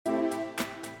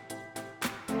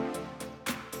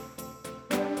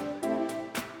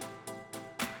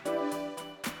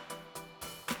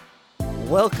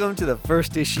Welcome to the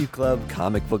First Issue Club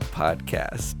comic book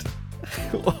podcast.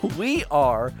 We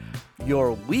are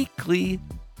your weekly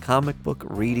comic book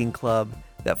reading club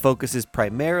that focuses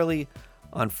primarily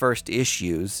on first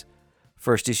issues.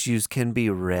 First issues can be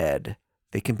read.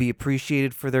 They can be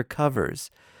appreciated for their covers.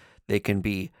 They can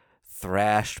be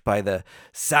thrashed by the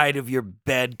side of your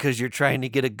bed because you're trying to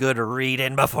get a good read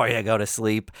in before you go to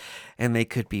sleep. And they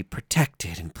could be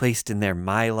protected and placed in their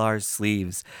mylar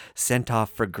sleeves, sent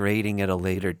off for grading at a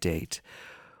later date.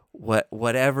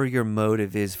 Whatever your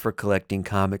motive is for collecting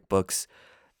comic books,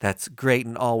 that's great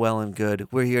and all well and good.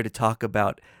 We're here to talk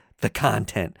about the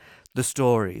content, the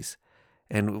stories,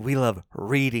 and we love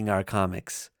reading our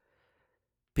comics.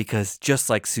 Because just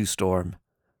like Sue Storm,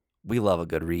 we love a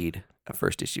good read. A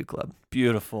First Issue Club.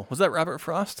 Beautiful. Was that Robert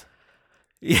Frost?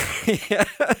 Yeah.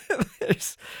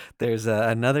 There's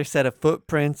another set of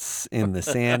footprints in the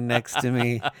sand next to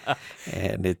me,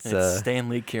 and it's Stan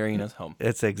Lee carrying us home.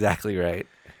 It's exactly right.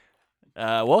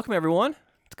 Welcome, everyone.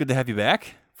 It's good to have you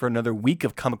back for another week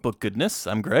of comic book goodness.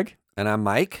 I'm Greg. And I'm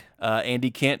Mike.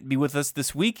 Andy can't be with us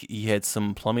this week. He had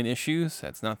some plumbing issues.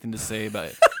 That's nothing to say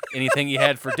about anything he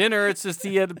had for dinner. It's just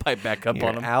he had to pipe back up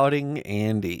on him. Outing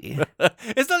Andy.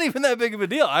 It's not even that big of a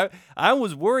deal. I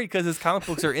was worried because his comic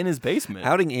books are in his basement.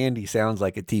 Outing Andy sounds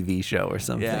like a TV show or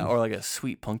something. Yeah, or like a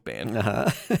sweet punk band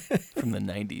from the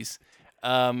 90s.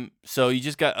 So you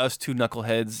just got us two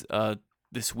knuckleheads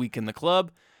this week in the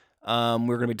club. We're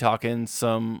going to be talking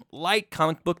some light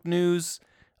comic book news,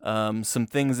 some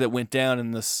things that went down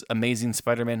in this Amazing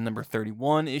Spider-Man number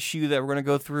 31 issue that we're going to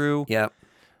go through. Yep.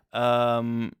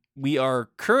 We are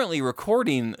currently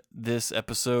recording this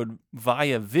episode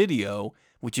via video,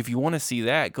 which if you want to see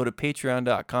that, go to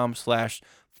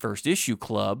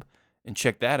patreon.com/firstissueclub and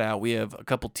check that out. We have a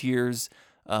couple tiers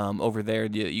over there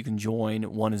that you can join.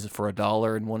 One is for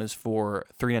 $1 and one is for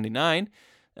 $3.99.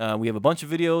 We have a bunch of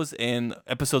videos and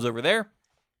episodes over there,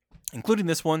 including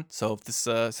this one. So if this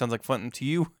sounds like fun to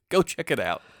you, go check it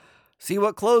out. See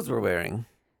what clothes we're wearing.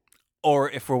 Or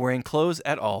if we're wearing clothes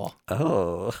at all.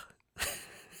 Oh.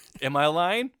 Am I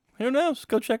lying? Who knows?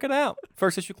 Go check it out.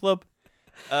 First Issue Club.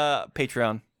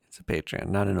 Patreon. It's a Patreon,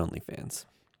 not an OnlyFans.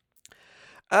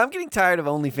 I'm getting tired of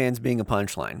OnlyFans being a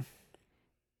punchline.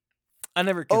 I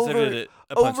never considered it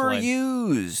a punchline.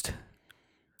 Overused.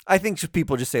 I think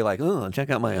people just say like, oh, check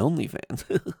out my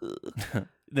OnlyFans.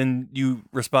 Then you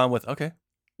respond with, okay.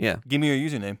 Yeah. Give me your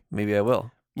username. Maybe I will.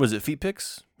 Was it feet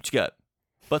pics? What you got?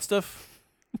 Butt stuff?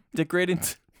 Dick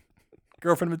ratings?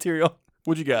 Girlfriend material?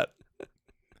 What you got?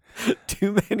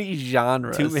 Too many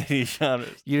genres. You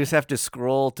just have to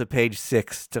scroll to page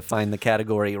 6 to find the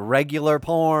category regular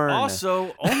porn.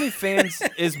 Also, OnlyFans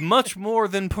is much more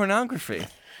than pornography.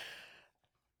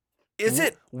 Is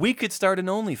it? We could start an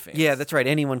OnlyFans. Yeah, that's right.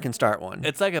 Anyone can start one.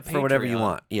 It's like a Patreon. For whatever you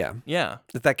want. Yeah. Yeah.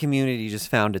 That community just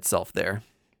found itself there.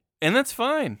 And that's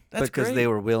fine. That's because great. They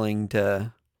were willing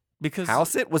to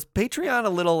house it. Was Patreon a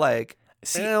little like,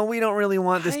 we don't really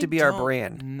want this to be our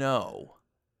brand? No.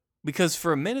 Because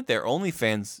for a minute there,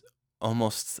 OnlyFans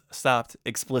almost stopped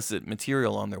explicit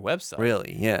material on their website.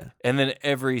 Really? Yeah. And then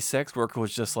every sex worker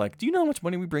was just like, do you know how much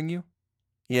money we bring you?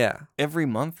 Yeah. Every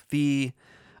month? There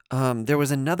was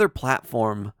another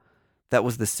platform that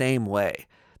was the same way.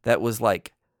 That was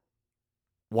like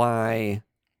why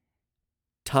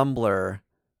Tumblr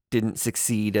didn't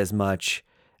succeed as much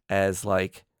as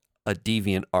like a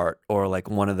DeviantArt or like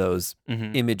one of those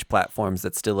image platforms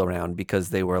that's still around, because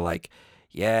they were like,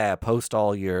 yeah, post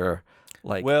all your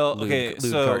like lewd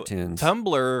cartoons.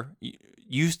 Tumblr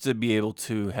used to be able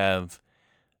to have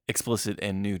explicit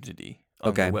and nudity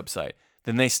on their website.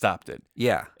 Then they stopped it.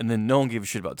 Yeah. And then no one gave a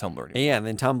shit about Tumblr anymore. Yeah, and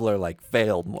then Tumblr like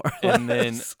failed more. And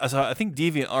then so I think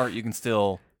DeviantArt, you can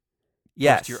still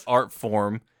post your art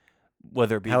form,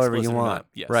 whether it be however explicit you want. Or not.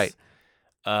 Yes. Right.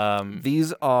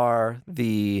 These are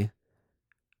the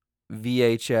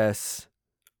VHS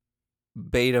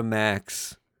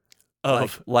Betamax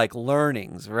of like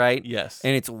learnings, right? Yes.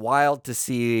 And it's wild to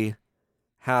see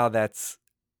how that's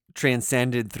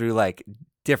transcended through like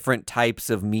different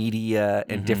types of media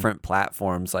and different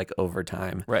platforms like over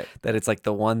time. Right. That it's like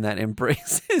the one that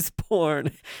embraces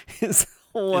porn is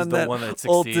the one that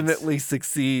ultimately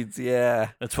succeeds. Yeah.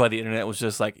 That's why the internet was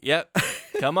just like, yep,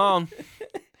 come on.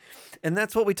 And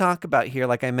that's what we talk about here,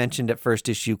 like I mentioned at First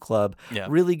Issue Club,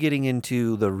 really getting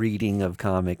into the reading of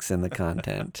comics and the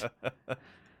content.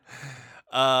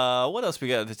 What else we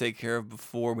got to take care of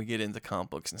before we get into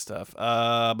comic books and stuff?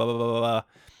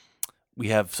 We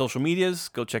have social medias.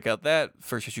 Go check out that,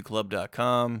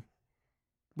 firstissueclub.com.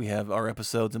 We have our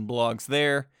episodes and blogs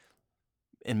there,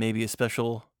 and maybe a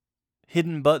special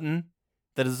hidden button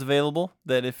that is available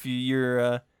that if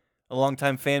you're a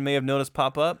longtime fan may have noticed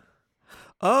pop up.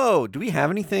 Oh, do we have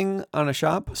anything on a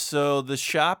shop? So the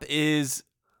shop is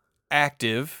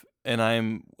active, and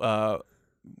I'm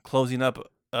closing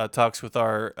up talks with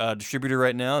our distributor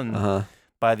right now, and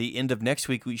by the end of next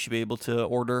week, we should be able to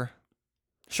order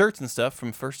shirts and stuff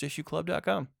from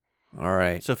firstissueclub.com. All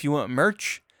right. So if you want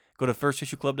merch, go to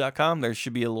firstissueclub.com. There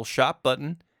should be a little shop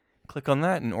button. Click on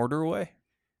that and order away.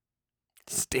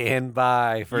 Stand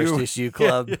by, First Issue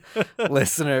Club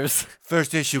listeners.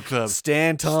 First Issue Club.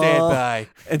 Stand tall. Stand by.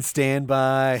 And stand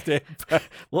by. Stand by.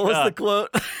 What was the quote?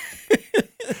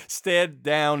 Stand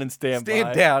down and stand by.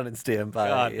 Stand down and stand by.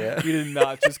 God, yeah. you did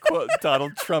not just quote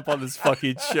Donald Trump on this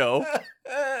fucking show.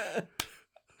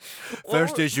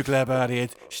 First Issue Club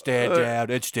audience, stand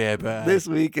down and stand by. This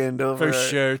weekend over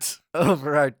shirts.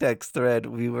 Over our text thread,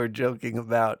 we were joking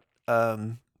about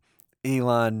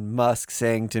Elon Musk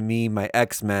saying to me, my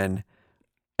X-Men,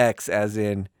 X as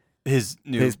in his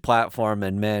platform,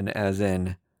 and men as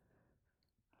in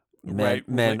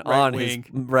men on wing.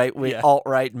 his right wing,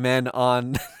 alt-right men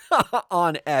on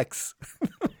on X.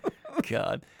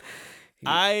 God,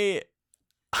 I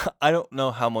don't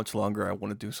know how much longer I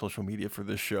want to do social media for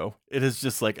this show. It is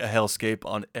just like a hellscape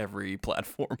on every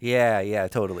platform. Yeah,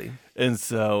 totally. And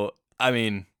so, I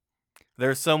mean,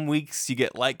 there's some weeks you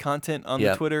get light content on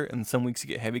the Twitter, and some weeks you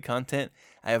get heavy content.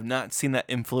 I have not seen that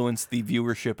influence the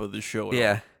viewership of the show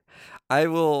at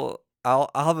all.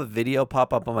 I'll have a video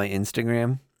pop up on my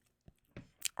Instagram.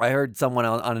 I heard someone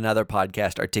on another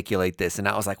podcast articulate this, and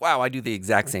I was like, wow, I do the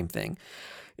exact same thing.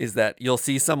 Is that you'll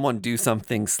see someone do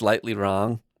something slightly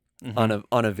wrong on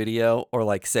a video, or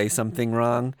like say something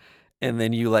wrong, and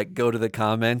then you like go to the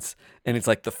comments, and it's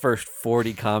like the first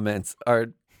 40 comments are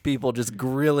people just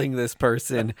grilling this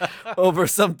person over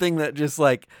something that just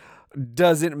like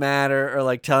doesn't matter, or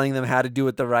like telling them how to do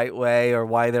it the right way or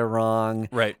why they're wrong.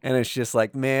 Right. And it's just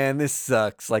like, man, this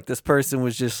sucks. Like this person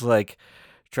was just like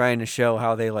trying to show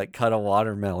how they like cut a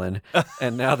watermelon,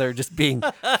 and now they're just being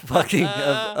fucking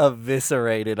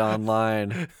eviscerated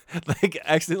online. Like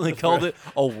accidentally called it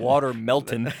a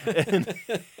watermelton and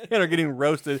are getting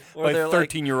roasted by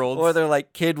 13-year-olds. Or their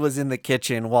like kid was in the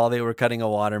kitchen while they were cutting a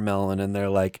watermelon, and they're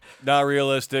like, not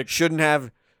realistic. Shouldn't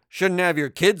have your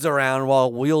kids around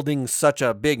while wielding such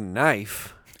a big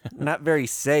knife. Not very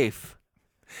safe.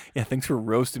 Yeah, thanks for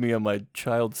roasting me on my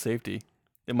child safety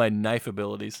and my knife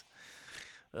abilities.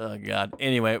 Oh God.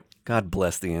 Anyway, God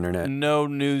bless the internet. No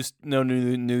news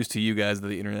to you guys that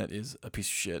the internet is a piece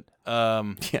of shit.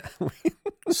 Yeah.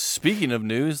 Speaking of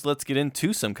news, let's get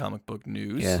into some comic book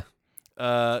news. Yeah.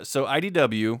 So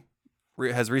IDW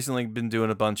has recently been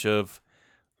doing a bunch of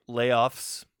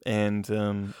layoffs and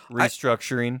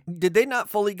restructuring. Did they not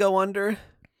fully go under?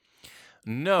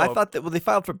 No. I thought that they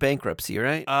filed for bankruptcy,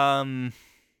 right? Am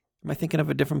I thinking of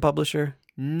a different publisher?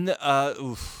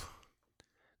 Oof.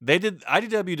 They did.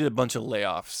 IDW did a bunch of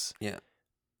layoffs. Yeah.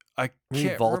 I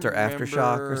can't Vault or remember.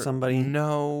 Aftershock or somebody.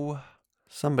 No.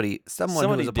 Someone who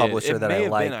was a did. publisher that I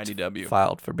liked IDW.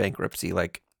 filed for bankruptcy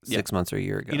like 6 months or a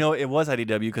year ago. You know, it was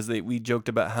IDW because we joked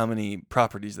about how many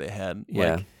properties they had.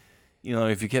 Yeah. Like, you know,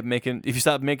 if you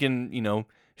stopped making, you know,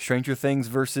 Stranger Things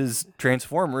versus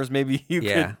Transformers, maybe you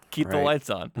could keep the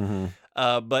lights on.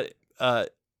 Mm-hmm. But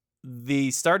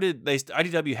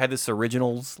IDW had this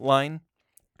originals line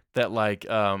that like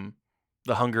The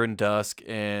Hunger and Dusk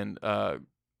and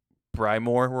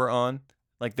Brymore were on,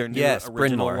 like their new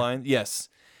original line. Yes.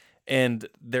 And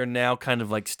they're now kind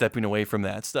of like stepping away from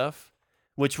that stuff,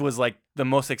 which was like the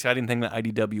most exciting thing that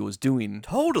IDW was doing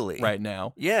totally right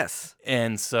now. Yes.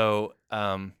 And so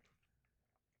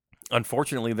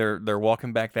unfortunately they're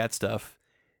walking back that stuff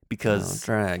because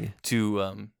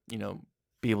to you know,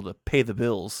 be able to pay the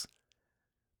bills,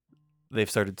 they've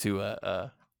started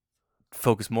to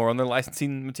focus more on their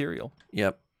licensing material.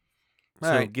 Yep.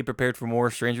 So get prepared for more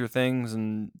Stranger Things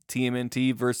and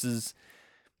TMNT versus ...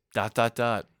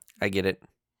 I get it.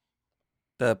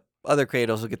 The other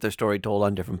creators will get their story told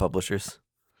on different publishers.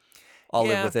 I'll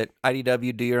live with it.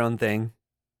 IDW, do your own thing.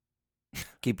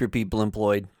 Keep your people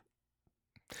employed.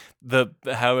 The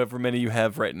however many you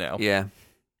have right now. Yeah.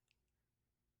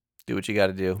 Do what you got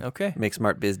to do. Okay. Make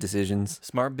smart biz decisions.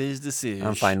 Smart biz decisions.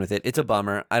 I'm fine with it. It's a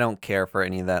bummer. I don't care for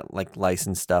any of that like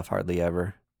licensed stuff hardly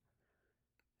ever.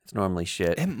 It's normally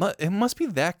shit. It must be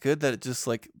that good that it just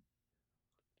like...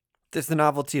 It's the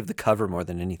novelty of the cover more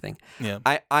than anything. Yeah.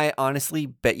 I honestly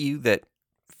bet you that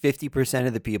 50%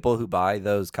 of the people who buy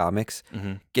those comics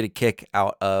get a kick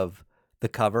out of the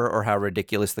cover or how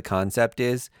ridiculous the concept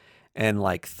is and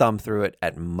like thumb through it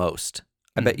at most.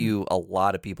 I bet you a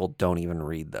lot of people don't even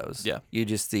read those. Yeah. You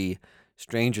just see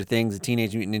Stranger Things and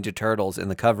Teenage Mutant Ninja Turtles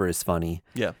and the cover is funny.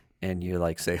 Yeah. and you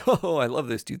like say, "Oh, I love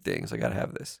those two things. I gotta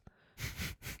have this."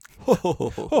 This is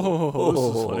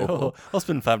funny. I'll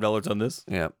spend $5 on this.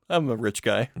 Yeah, I'm a rich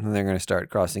guy. and they're gonna start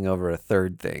crossing over a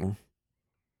third thing.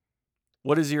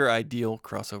 What is your ideal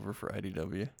crossover for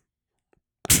IDW?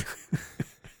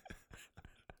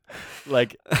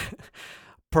 Like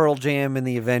Pearl Jam and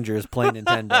the Avengers play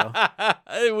Nintendo.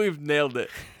 We've nailed it.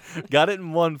 Got it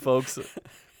in one, folks.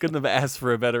 Couldn't have asked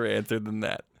for a better answer than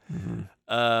that.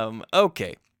 Mm-hmm.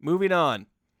 Okay, moving on.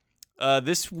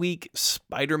 This week,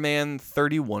 Spider-Man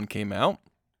 31 came out,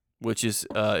 which is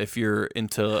if you're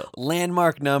into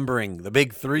Landmark numbering, the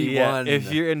big 3-1.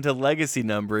 if you're into legacy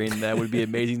numbering, that would be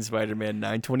Amazing Spider-Man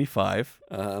 925,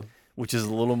 which is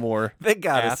a little more. They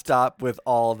gotta apt. stop with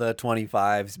all the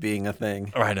 25s being a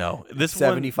thing. I know this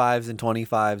 75s and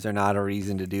 25s are not a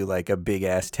reason to do like a big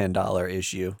ass $10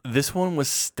 issue. This one was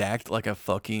stacked like a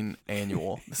fucking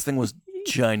annual. This thing was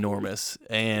ginormous,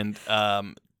 and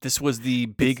this was the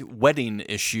big wedding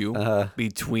issue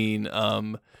between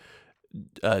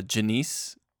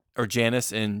Janice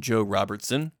and Joe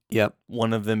Robertson. Yep.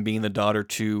 One of them being the daughter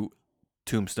to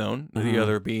Tombstone, the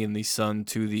other being the son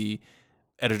to the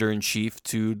editor-in-chief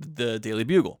to the Daily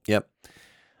Bugle. Yep.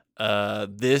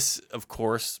 This, of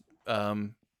course,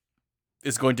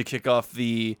 is going to kick off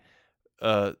the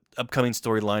upcoming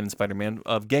storyline in Spider-Man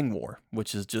of Gang War,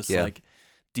 which is just like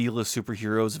D-list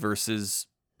superheroes versus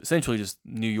essentially just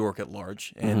New York at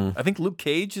large. And I think Luke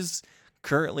Cage is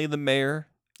currently the mayor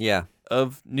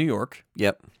of New York.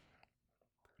 Yep.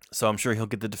 So I'm sure he'll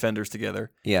get the Defenders together.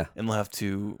 Yeah. And they'll have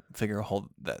to figure all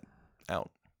that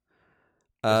out.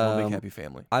 One big happy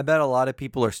family. I bet a lot of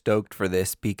people are stoked for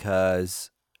this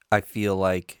because I feel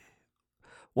like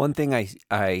one thing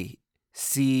I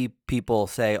see people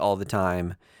say all the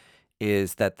time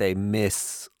is that they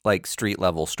miss like street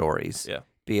level stories. Yeah.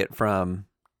 Be it from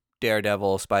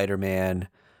Daredevil, Spider-Man,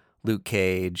 Luke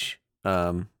Cage,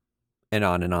 and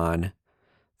on.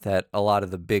 That a lot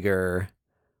of the bigger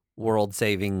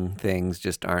world-saving things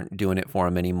just aren't doing it for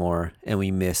them anymore, and we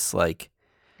miss like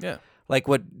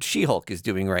what She-Hulk is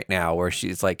doing right now, where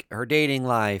she's like her dating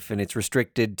life, and it's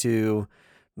restricted to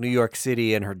New York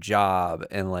City and her job,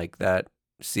 and like that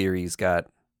series got,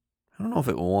 I don't know if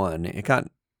it won, it got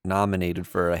nominated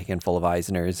for a handful of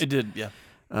Eisners. It did, yeah.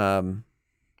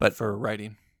 But for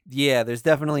writing. Yeah, there's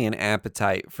definitely an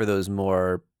appetite for those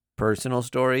more personal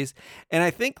stories. And I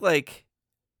think like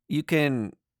you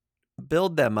can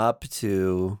build them up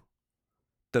to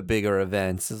the bigger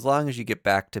events as long as you get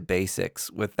back to basics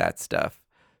with that stuff.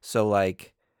 So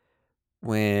like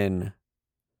when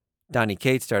Donny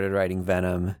Cates started writing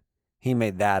Venom, he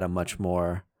made that a much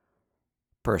more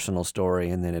personal story,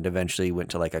 and then it eventually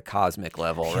went to like a cosmic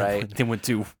level, right? It went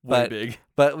to way big.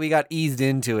 But we got eased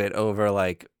into it over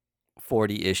like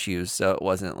 40 issues, so it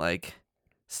wasn't like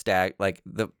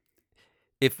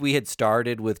if we had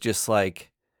started with just like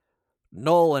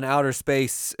Null in outer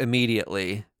space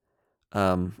immediately,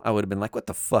 I would have been like, what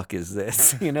the fuck is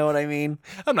this? You know what I mean?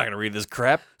 I'm not going to read this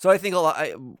crap. So I think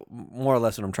more or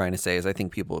less what I'm trying to say is I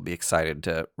think people will be excited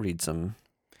to read some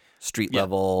street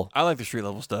level. I like the street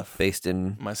level stuff. Based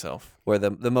in myself. Where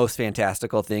the most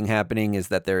fantastical thing happening is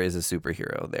that there is a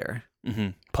superhero there. Mm-hmm.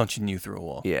 Punching you through a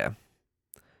wall. Yeah.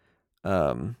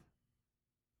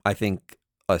 I think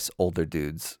us older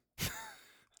dudes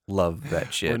love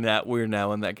that shit. We're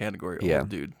now in that category. Old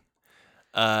dude.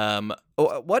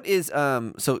 What is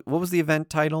so what was the event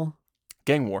title?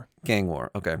 Gang War. Gang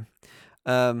War. Okay.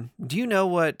 Do you know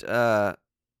what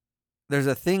there's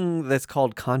a thing that's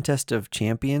called Contest of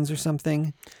Champions or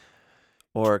something?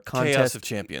 Or Chaos of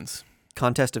Champions.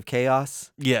 Contest of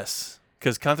Chaos? Yes.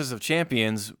 Because Contest of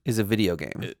Champions is a video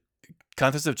game.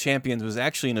 Contest of Champions was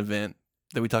actually an event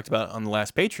that we talked about on the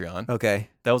last Patreon. Okay.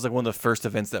 That was like one of the first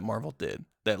events that Marvel did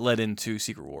that led into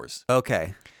Secret Wars.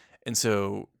 Okay. And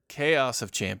so Chaos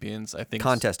of Champions, I think.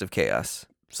 Contest of Chaos.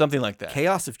 Something like that.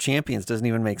 Chaos of Champions doesn't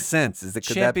even make sense. Could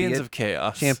that be it? Champions of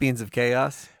Chaos. Champions of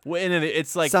Chaos? Well, and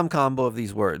it's like some combo of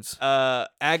these words.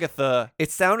 Agatha.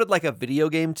 It sounded like a video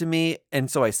game to me,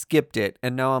 and so I skipped it.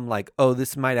 And now I'm like, oh,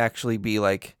 this might actually be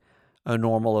like a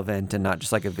normal event and not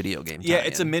just like a video game. Yeah,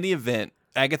 it's a mini event.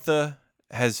 Agatha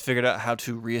has figured out how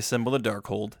to reassemble the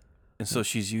Darkhold, and so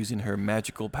she's using her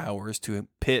magical powers to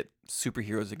pit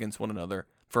superheroes against one another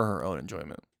for her own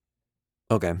enjoyment.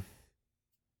 Okay.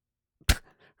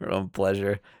 Her own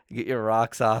pleasure. Get your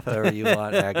rocks off however you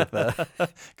want, Agatha.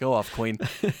 Go off, Queen.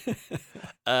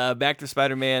 Back to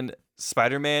Spider-Man.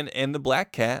 Spider-Man and the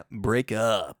Black Cat break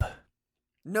up.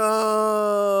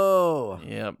 No.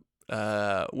 Yep.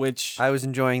 Which I was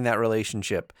enjoying that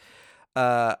relationship.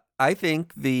 I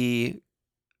think the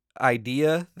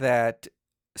idea that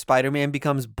Spider-Man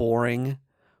becomes boring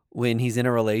when he's in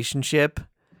a relationship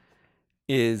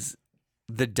is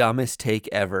the dumbest take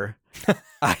ever.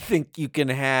 I think you can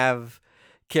have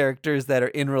characters that are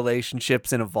in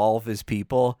relationships and evolve as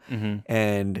people,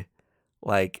 and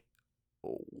like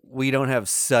we don't have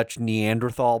such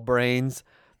Neanderthal brains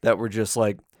that we're just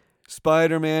like,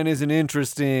 Spider-Man isn't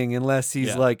interesting unless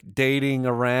he's like dating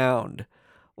around.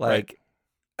 Like,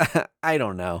 I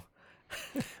don't know.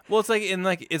 Well, it's like,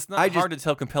 it's not hard to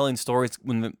tell compelling stories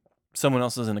when someone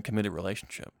else is in a committed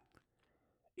relationship.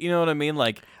 You know what I mean?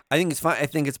 Like, I think it's fine. I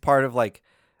think it's part of like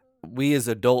we as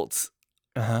adults,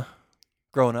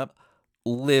 growing up,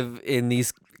 live in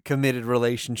these committed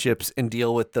relationships and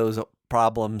deal with those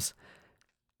problems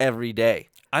every day.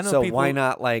 I know. So people, why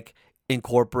not like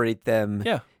incorporate them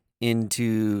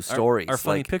into stories? Our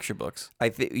funny like, picture books. I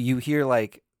think you hear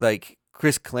like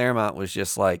Chris Claremont was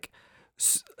just like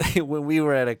when we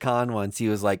were at a con once, he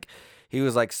was like,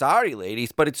 sorry,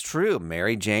 ladies, but it's true.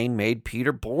 Mary Jane made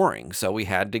Peter boring, so we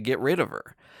had to get rid of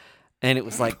her. And it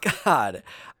was like, God,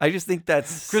 I just think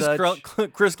that's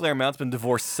Chris Claremont's been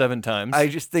divorced 7 times. I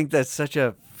just think that's such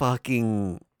a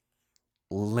fucking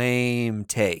lame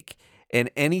take.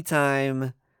 And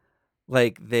anytime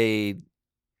like they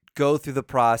go through the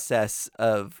process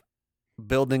of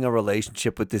building a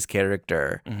relationship with this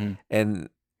character and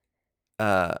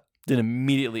then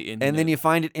immediately then you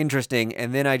find it interesting,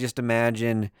 and then I just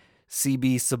imagine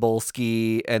CB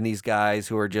Cebulski and these guys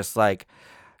who are just like,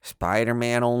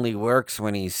 Spider-Man only works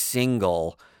when he's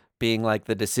single, being like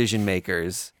the decision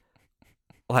makers.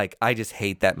 Like, I just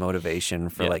hate that motivation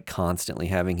for like constantly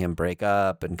having him break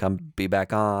up and come be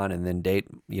back on and then date,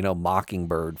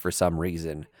 Mockingbird for some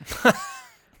reason.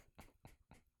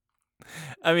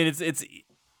 I mean,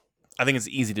 I think it's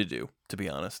easy to do, to be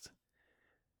honest.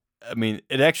 I mean,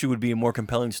 it actually would be a more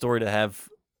compelling story to have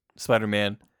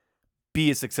Spider-Man be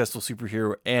a successful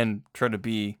superhero and try to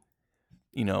be,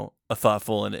 a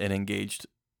thoughtful and engaged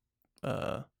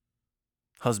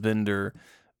husband or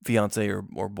fiance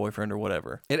or boyfriend or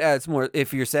whatever. It adds more.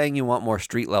 If you're saying you want more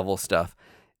street level stuff,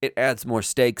 it adds more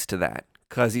stakes to that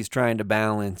because he's trying to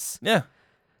balance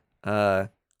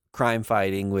crime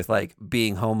fighting with like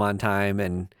being home on time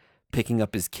and picking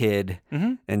up his kid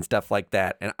and stuff like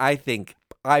that. And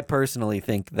I personally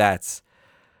think that's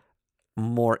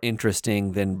more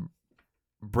interesting than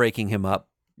breaking him up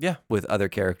with other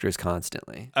characters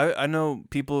constantly. I know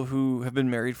people who have been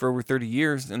married for over 30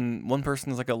 years, and one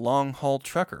person is like a long-haul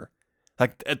trucker.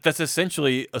 Like, that's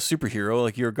essentially a superhero.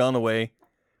 Like, you're gone away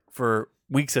for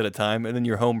weeks at a time, and then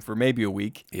you're home for maybe a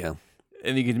week. Yeah.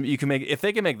 And you can make, if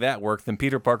they can make that work, then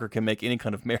Peter Parker can make any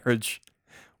kind of marriage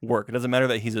work. It doesn't matter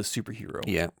that he's a superhero.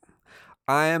 Yeah.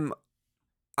 I'm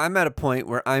at a point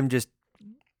where I'm just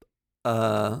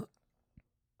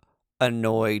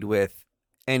annoyed with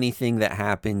anything that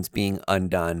happens being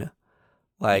undone.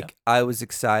 Like, I was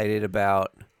excited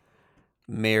about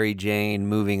Mary Jane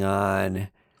moving on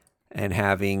and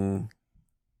having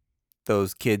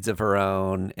those kids of her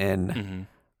own and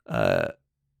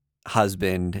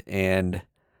husband, and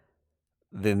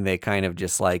then they kind of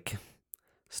just like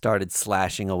started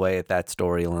slashing away at that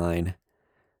storyline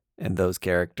and those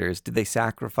characters. Did they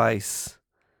sacrifice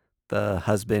the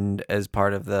husband as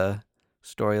part of the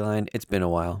storyline? It's been a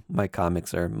while. My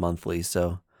comics are monthly,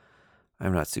 so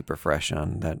I'm not super fresh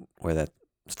on that where that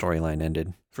storyline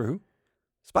ended. For who?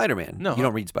 Spider-Man. No. You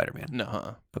don't read Spider-Man.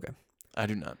 No. Okay. I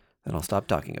do not. Then I'll stop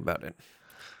talking about it.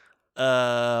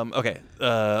 Okay,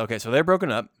 so they're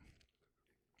broken up.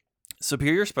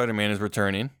 Superior Spider-Man is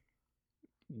returning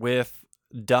with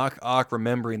Doc Ock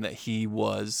remembering that he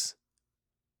was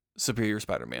Superior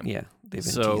Spider-Man. Yeah, they've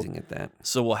been teasing at that.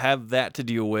 So we'll have that to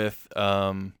deal with,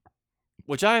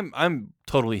 which I'm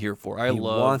totally here for. He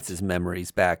wants his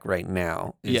memories back right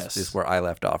now. Is where I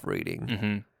left off reading.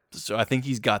 Mm-hmm. So I think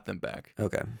he's got them back.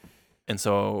 Okay. And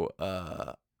so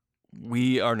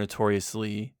we are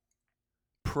notoriously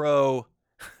pro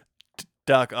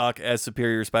Doc Ock as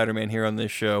Superior Spider-Man here on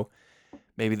this show.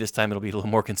 Maybe this time it'll be a little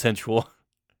more consensual.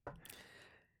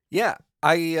 Yeah.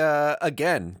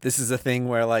 Again, this is a thing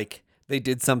where like they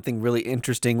did something really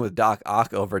interesting with Doc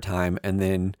Ock over time, and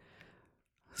then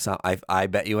I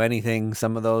bet you anything,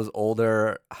 some of those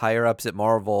older higher ups at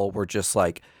Marvel were just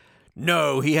like,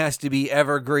 no, he has to be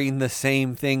evergreen, the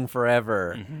same thing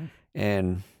forever.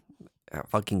 And that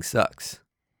fucking sucks.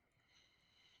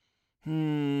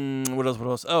 What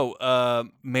else? Oh,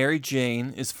 Mary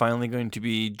Jane is finally going to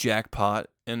be Jackpot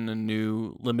in a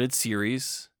new limited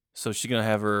series. So she's going to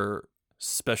have her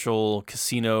special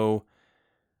casino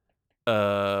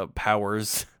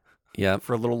powers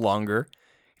for a little longer.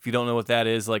 If you don't know what that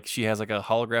is, like she has like a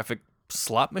holographic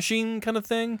slot machine kind of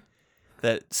thing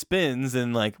that spins,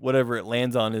 and like whatever it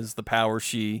lands on is the power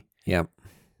she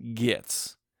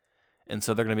gets. And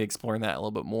so they're going to be exploring that a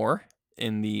little bit more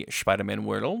in the Spider-Man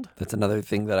world. That's another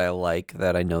thing that I like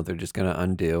that I know they're just going to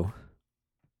undo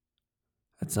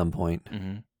at some point.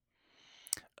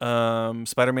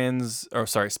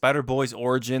 Spider-Boy's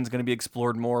origin is going to be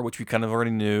explored more, which we kind of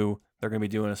already knew. They're going to be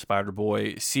doing a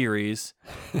Spider-Boy series.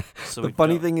 So the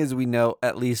funny thing is we know,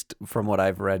 at least from what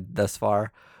I've read thus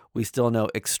far, we still know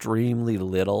extremely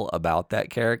little about that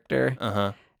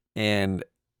character. And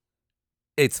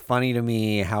it's funny to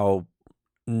me how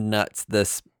nuts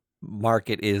this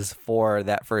market is for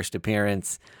that first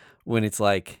appearance, when it's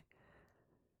like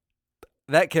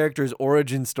that character's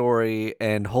origin story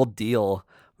and whole deal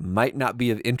might not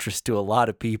be of interest to a lot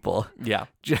of people. Yeah.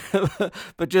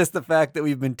 But just the fact that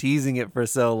we've been teasing it for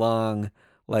so long,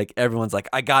 like everyone's like,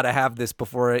 I gotta have this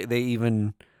before they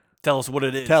even tell us what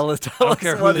it is. Tell us I don't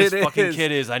care who this fucking is.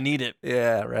 kid is. I need it.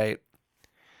 Yeah, right.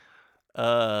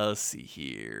 Let's see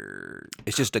here.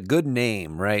 It's just a good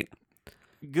name, right?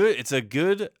 Good. It's a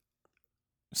good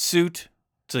suit.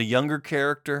 It's a younger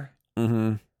character.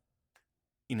 Mm-hmm.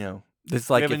 You know, it's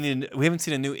like we haven't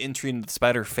seen a new entry in the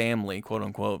Spider family, quote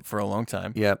unquote, for a long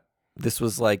time. Yep. This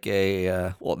was like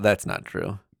a well, that's not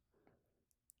true.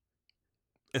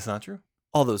 It's not true.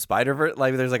 All those Spider-Verse,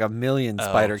 like there's like a million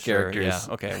Spider characters.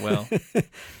 Yeah. Okay. Well,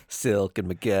 Silk and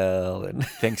Miguel and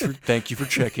thank you for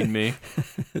checking me,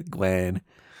 Gwen.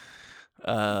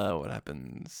 What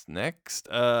happens next?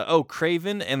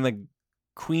 Kraven and the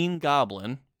Queen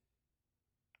Goblin,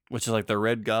 which is like the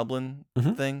Red Goblin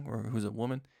thing, or who's a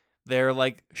woman. They're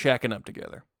like shacking up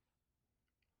together.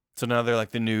 So now they're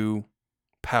like the new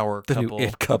power couple. New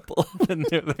it couple.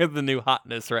 They're the new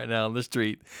hotness right now on the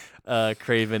street.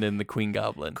 Kraven and the Queen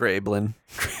Goblin. Krablin.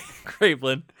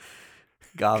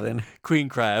 Goblin. Queen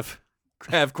Krav.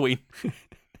 Krav Queen.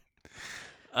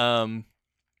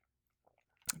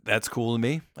 That's cool to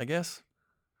me, I guess.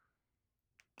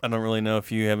 I don't really know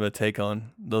if you have a take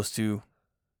on those two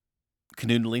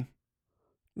canoodling.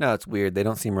 No, it's weird. They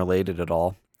don't seem related at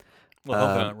all. Well,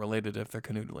 hopefully not related if they're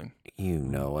canoodling. You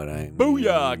know what I mean.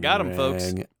 Booyah! Got him,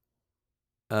 folks.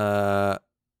 Yeah,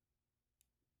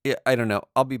 I don't know.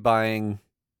 I'll be buying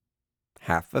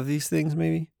half of these things,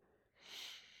 maybe.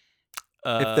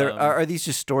 If there are these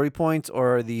just story points,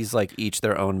 or are these like each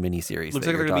their own miniseries? Looks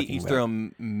like they're going to be each their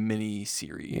own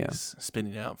miniseries,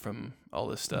 spinning out from all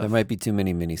this stuff. There might be too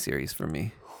many miniseries for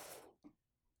me.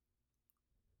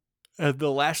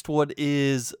 The last one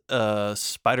is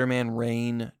Spider-Man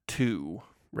Reign 2.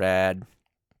 Rad.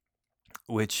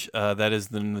 Which that is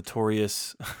the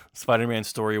notorious Spider-Man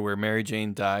story where Mary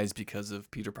Jane dies because of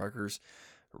Peter Parker's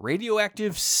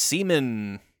radioactive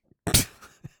semen.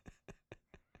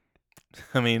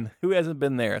 I mean, who hasn't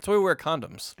been there? That's why we wear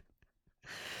condoms.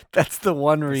 That's the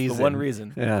one reason. The one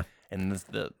reason. Yeah. And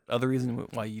the other reason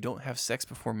why you don't have sex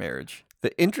before marriage.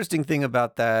 The interesting thing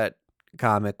about that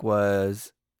comic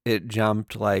was it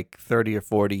jumped like 30 or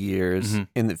 40 years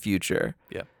in the future.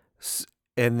 Yeah.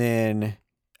 And then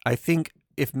I think,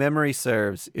 if memory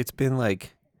serves, it's been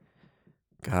like,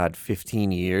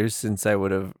 15 years since I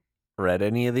would have read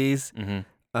any of these.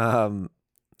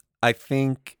 I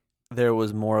think there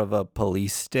was more of a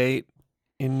police state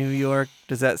in New York.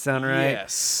 Does that sound right?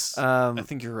 Yes. I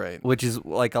think you're right. Which is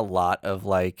like a lot of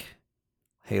like,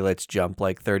 hey, let's jump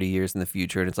like 30 years in the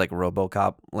future, and it's like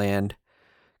RoboCop land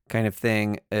kind of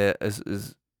thing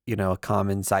is a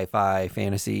common sci-fi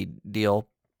fantasy deal.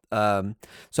 So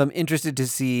I'm interested to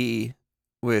see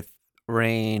with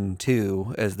Reign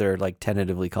 2, as they're like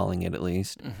tentatively calling it at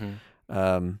least,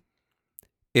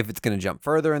 if it's going to jump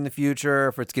further in the future,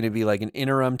 if it's going to be like an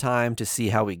interim time to see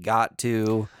how we got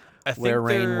to where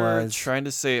Reign was. Trying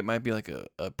to say it might be like a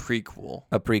prequel.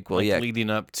 A prequel, like yeah. Leading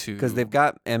up to... Because they've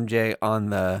got MJ on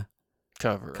the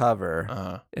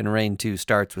cover. And Reign 2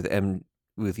 starts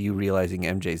with you realizing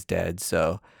MJ's dead,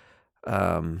 so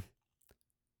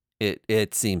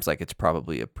it seems like it's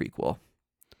probably a prequel.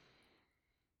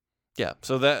 Yeah,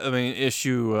 so that,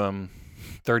 issue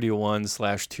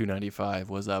 31/295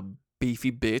 was a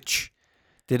beefy bitch.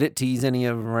 Did it tease any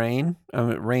of Reign?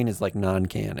 Reign is like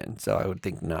non-canon, so I would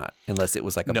think not, unless it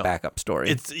was like a backup story.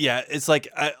 It's like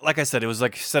I said, it was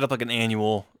like set up like an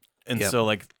annual, and so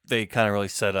like they kind of really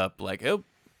set up like, oh,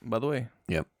 by the way,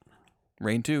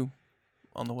 Reign 2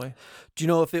 on the way. Do you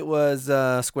know if it was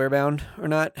square-bound or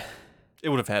not? It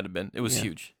would have had to been. It was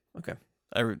huge. Okay.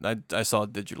 I saw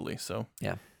it digitally, so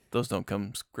yeah. Those don't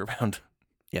come square-bound.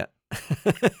 Yeah.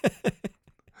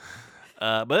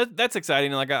 But that's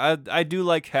exciting. Like I do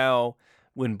like how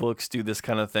when books do this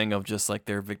kind of thing of just like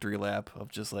their victory lap of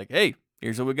just like, hey,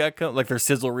 Here's what we got coming. Like their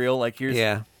sizzle reel. Like here's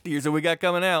what we got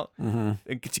coming out. Mm-hmm.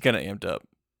 It gets you kind of amped up.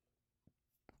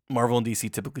 Marvel and DC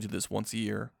typically do this once a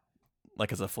year,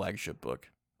 like as a flagship book.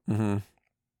 Mm-hmm.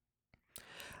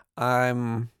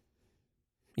 I'm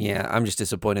just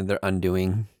disappointed they're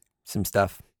undoing some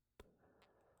stuff.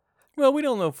 Well, we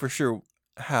don't know for sure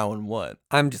how and what.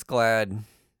 I'm just glad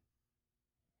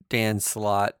Dan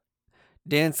Slott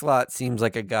seems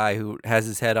like a guy who has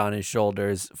his head on his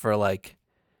shoulders for like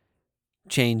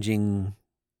changing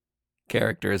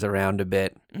characters around a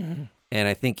bit. Mm-hmm. And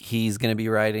I think he's going to be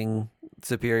writing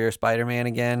Superior Spider-Man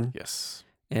again. Yes.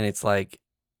 And it's like,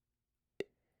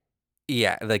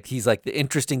 yeah, like he's like, the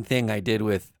interesting thing I did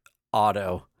with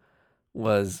Otto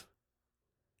was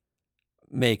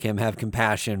make him have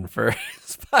compassion for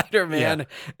Spider-Man. Yeah.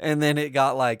 And then it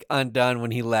got like undone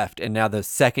when he left. And now the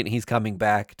second he's coming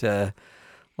back to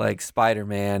like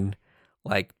Spider-Man,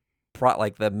 like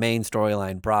the main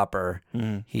storyline proper,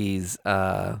 he's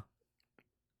has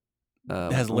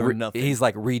learned nothing. He's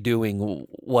like redoing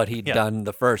what he'd done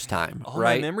the first time. All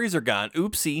right? my memories are gone.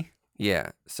 Oopsie.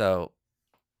 Yeah. So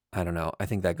I don't know. I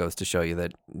think that goes to show you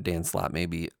that Dan Slott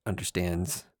maybe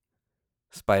understands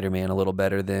Spider-Man a little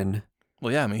better than.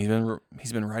 Well, yeah. I mean,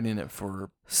 he's been writing it for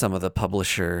some of the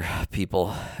publisher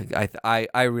people.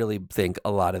 I really think a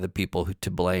lot of the people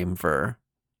to blame for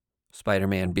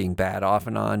Spider-Man being bad off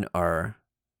and on are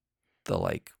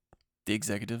the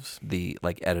executives, the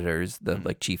editors,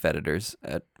 the chief editors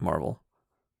at Marvel.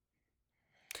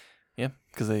 Yeah,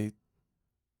 because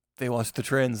they watch the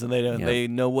trends and they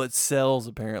know what sells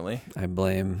apparently. I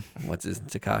blame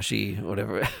Takashi,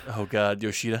 whatever. Oh God,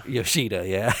 Yoshida,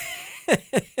 yeah.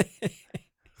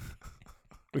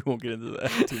 We won't get into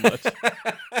that too much.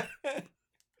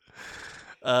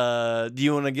 Do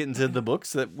you want to get into the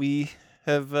books that we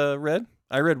have read?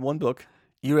 I read one book.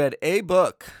 You read a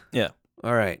book? Yeah.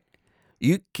 All right.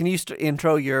 Can you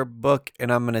intro your book, and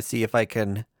I'm going to see if I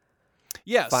can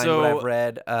find what I've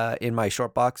read in my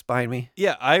short box behind me.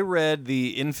 Yeah, I read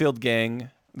the ENFIELD Gang,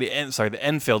 the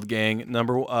ENFIELD Gang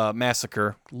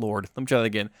Massacre. Lord, let me try that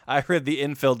again. I read the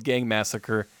ENFIELD Gang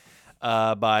Massacre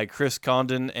by Chris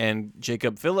Condon and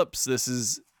Jacob Phillips. This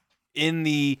is in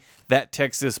That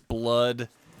Texas Blood.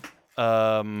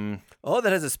 That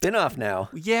has a spinoff now.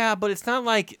 Yeah, but it's not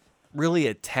like really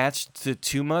attached to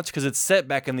too much because it's set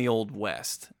back in the Old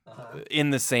West, in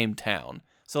the same town.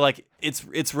 So like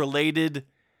it's related,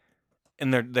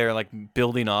 and they're like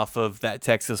building off of That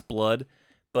Texas Blood,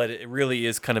 but it really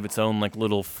is kind of its own like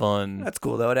little fun. That's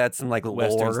cool though. It adds some like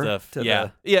Western lore stuff. to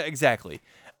Yeah, exactly.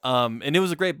 And it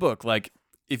was a great book. Like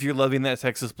if you're loving That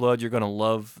Texas Blood, you're gonna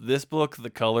love this book. The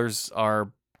colors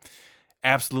are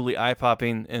absolutely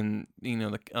eye-popping, and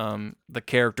the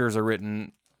characters are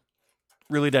written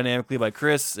really dynamically by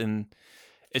Chris, and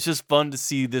it's just fun to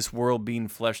see this world being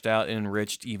fleshed out and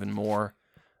enriched even more.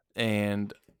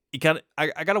 And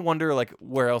I gotta wonder like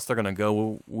where else they're gonna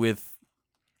go with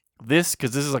this,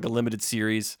 because this is like a limited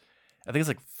series. I think it's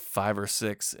like 5 or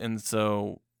 6, and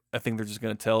so I think they're just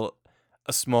gonna tell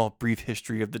a small brief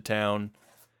history of the town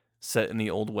set in the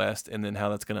Old West, and then how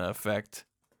that's gonna affect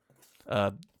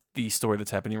the story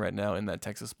that's happening right now in That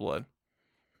Texas Blood.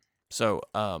 So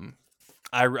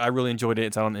I really enjoyed it.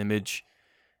 It's out on Image.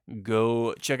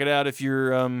 Go check it out if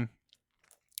you're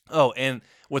Oh, and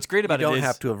what's great about you don't it is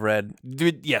have to have read.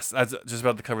 Yes, I was just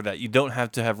about to cover that. You don't have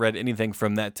to have read anything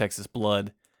from That Texas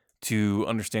Blood to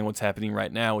understand what's happening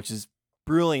right now, which is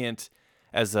brilliant.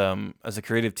 As a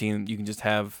creative team, you can just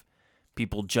have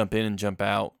people jump in and jump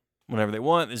out whenever they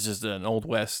want. It's just an Old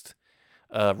West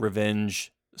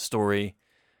revenge story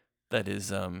that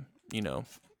is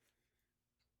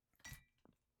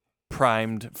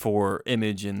primed for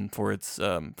Image and for its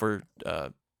for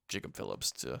Jacob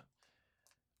Phillips to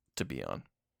be on.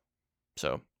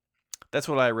 So that's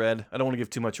what I read. I don't want to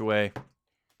give too much away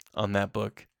on that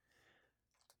book,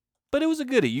 but it was a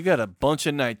goodie. You got a bunch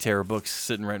of Night Terror books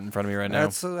sitting right in front of me right now.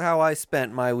 That's how I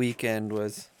spent my weekend,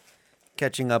 was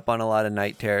catching up on a lot of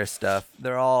Night Terror stuff.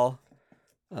 They're all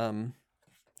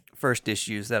first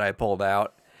issues that I pulled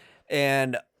out,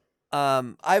 and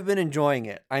I've been enjoying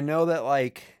it. I know that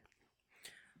like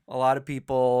a lot of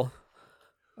people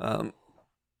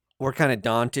were kind of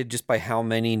daunted just by how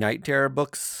many Night Terror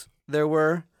books there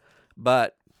were,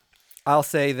 but I'll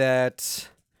say that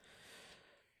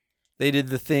they did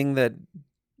the thing that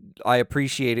I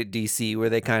appreciate at DC,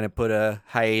 where they kind of put a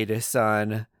hiatus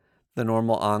on the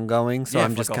normal ongoing. So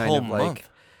I'm just like kind of like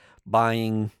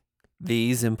buying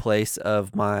these in place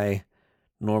of my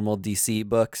normal DC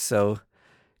books. So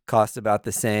cost about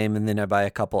the same. And then I buy a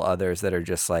couple others that are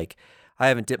just like, I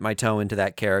haven't dipped my toe into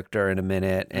that character in a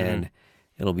minute, and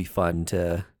it'll be fun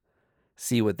to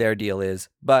see what their deal is.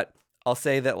 But I'll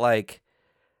say that like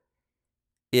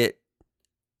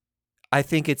I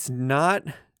think it's not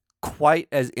quite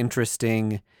as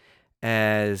interesting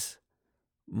as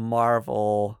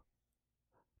Marvel's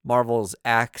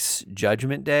Axe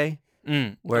Judgment Day,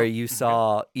 where you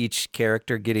saw each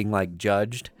character getting like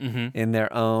judged in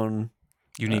their own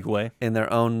unique way, in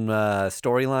their own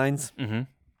storylines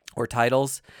or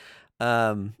titles.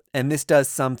 And this does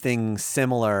something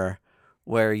similar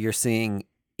where you're seeing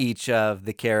each of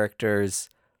the characters'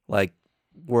 like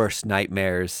worst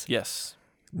nightmares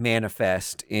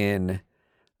manifest in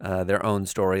their own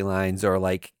storylines, or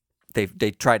like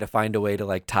they try to find a way to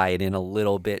like tie it in a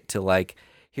little bit to like,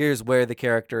 here's where the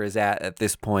character is at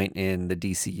this point in the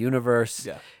DC universe,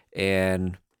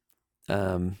 and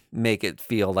make it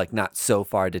feel like not so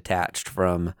far detached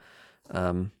from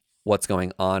what's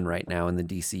going on right now in the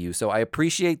DCU. So I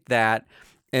appreciate that.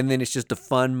 And then it's just a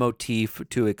fun motif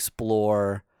to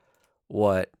explore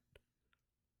what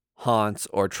haunts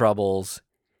or troubles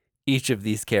each of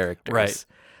these characters. Right.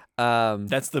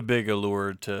 That's the big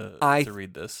allure to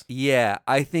read this. Yeah,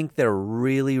 I think they're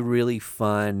really, really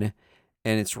fun,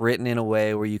 and it's written in a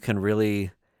way where you can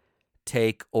really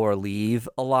take or leave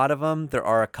a lot of them. There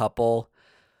are a couple,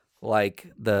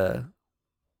 like the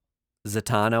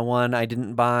Zatanna one I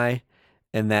didn't buy,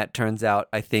 and that turns out,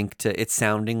 I think, it's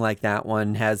sounding like that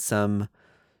one has some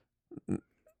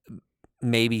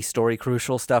maybe story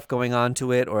crucial stuff going on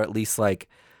to it, or at least like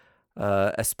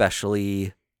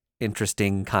especially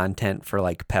interesting content for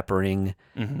like peppering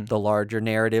the larger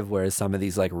narrative, whereas some of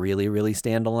these like really, really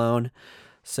stand alone.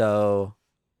 So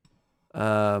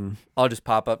I'll just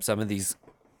pop up some of these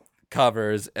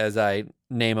covers as I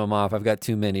name them off. I've got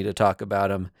too many to talk about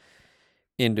them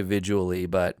individually,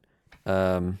 but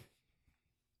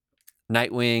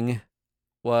Nightwing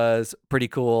was pretty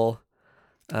cool.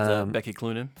 Becky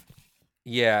Cloonan.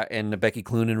 Yeah, and Becky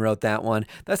Cloonan wrote that one.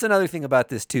 That's another thing about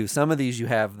this too. Some of these you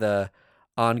have the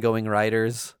ongoing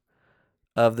writers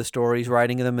of the stories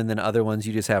writing them, and then other ones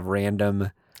you just have random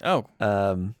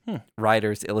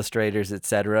writers, illustrators,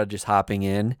 etc. just hopping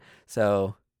in.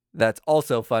 So that's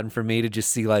also fun for me to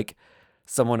just see like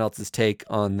someone else's take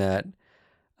on that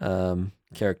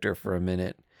character for a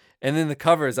minute. And then the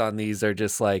covers on these are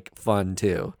just like fun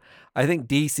too. I think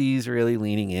DC's really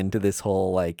leaning into this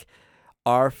whole like,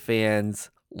 our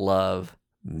fans love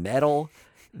metal,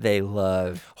 they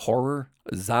love horror,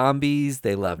 zombies,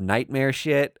 they love nightmare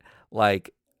shit. Like,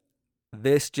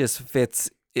 this just fits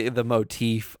the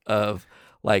motif of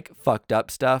like fucked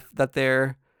up stuff that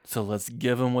they're so let's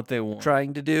give them what they want,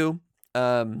 trying to do.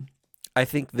 I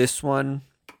think this one,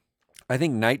 I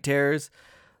think Night Terrors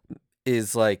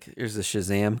is like, here's a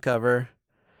Shazam cover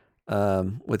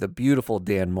with a beautiful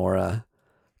Dan Mora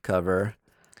cover.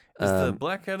 Is the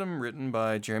Black Adam written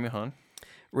by Jeremy Hahn?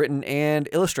 Written and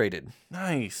illustrated.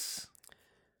 Nice.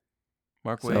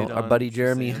 Mark So Waid, our buddy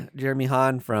Jeremy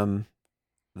Hahn from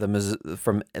Missouri.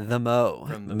 From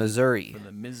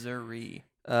the Missouri.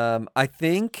 I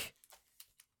think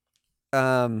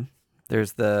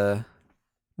there's the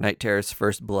Night Terror's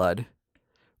First Blood,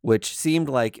 which seemed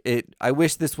like it. I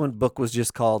wish this book was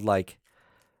just called like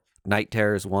Night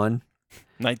Terrors 1.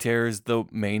 Night Terror is the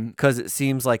main, because it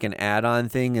seems like an add-on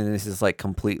thing, and this is like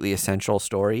completely essential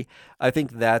story. I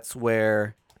think that's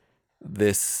where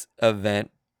this event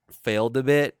failed a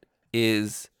bit.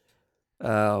 Is you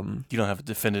don't have a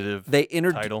definitive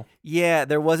title. Yeah,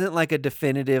 there wasn't like a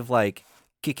definitive like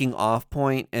kicking off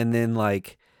point, and then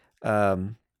like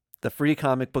the Free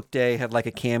Comic Book Day had like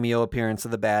a cameo appearance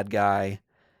of the bad guy.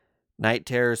 Night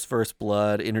Terror's First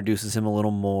Blood introduces him a little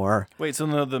more. Wait, so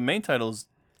the main title is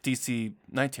DC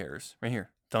Night Terrors, right here.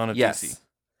 Dawn of DC.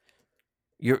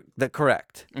 You're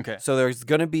correct. Okay. So there's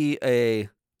gonna be a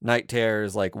Night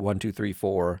Terrors like 1, 2, 3,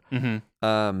 4.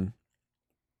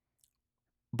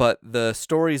 But the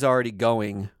story's already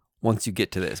going once you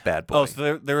get to this bad boy. Oh,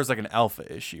 so there was like an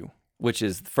alpha issue, which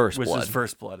is First Blood. Which is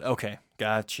First Blood. Okay,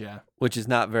 gotcha. Which is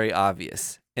not very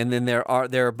obvious. And then there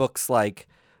are books like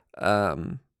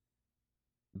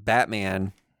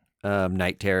Batman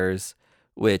Night Terrors,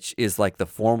 which is like the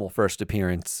formal first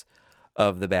appearance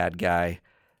of the bad guy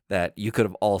that you could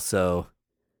have also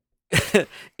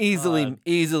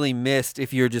easily missed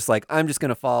if you're just like, I'm just going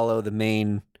to follow the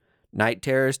main Night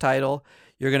Terrors title.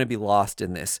 You're going to be lost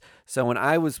in this. So when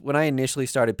I initially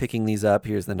started picking these up,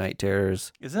 here's the Night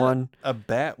Terrors. Is that a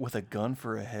bat with a gun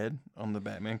for a head on the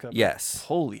Batman cover? Yes.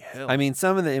 Holy hell. I mean,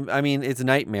 it's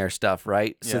nightmare stuff,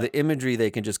 right? Yeah. So the imagery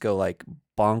they can just go like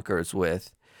bonkers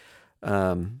with.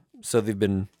 So they've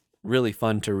been really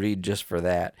fun to read just for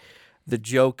that. The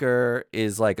Joker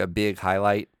is like a big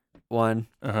highlight one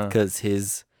because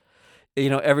his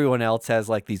everyone else has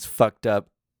like these fucked up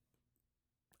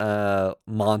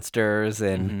monsters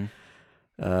and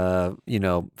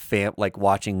like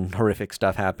watching horrific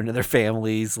stuff happen to their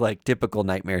families, like typical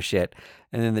nightmare shit.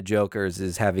 And then the Joker's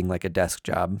is having like a desk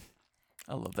job.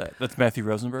 I love that. That's Matthew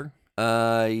Rosenberg.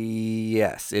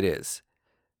 Yes, it is.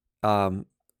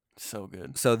 So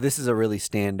good. So this is a really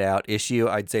standout issue.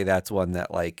 I'd say that's one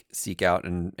that like seek out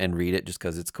and read it just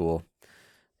because it's cool.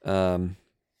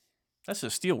 That's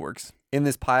just Steelworks. In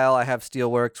this pile, I have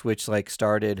Steelworks, which like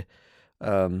started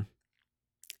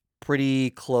pretty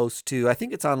close to, I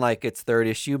think it's on like its third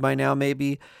issue by now,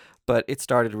 maybe, but it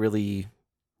started really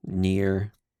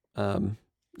near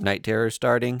Night Terror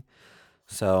starting.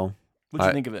 So What'd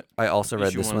you think of it? I also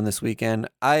read this one this weekend.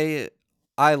 I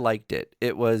liked it.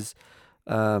 It was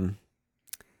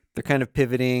they're kind of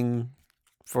pivoting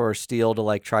for Steel to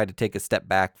like try to take a step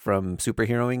back from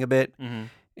superheroing a bit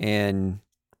and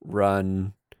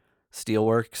run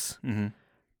Steelworks.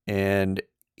 And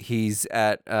he's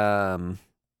at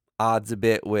odds a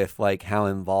bit with like how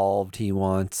involved he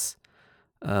wants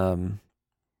the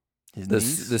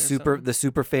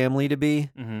super family to be,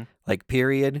 like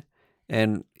period,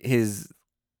 and his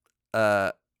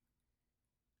kind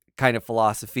of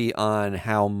philosophy on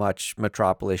how much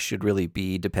Metropolis should really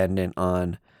be dependent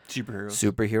on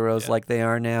superheroes like they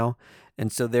are now.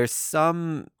 And so there's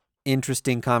some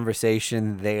interesting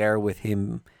conversation there with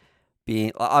him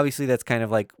being, obviously that's kind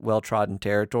of like well-trodden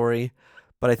territory,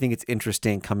 but I think it's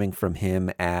interesting coming from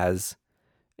him as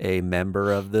a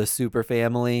member of the super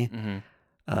family,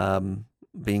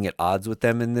 being at odds with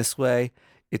them in this way.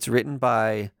 It's written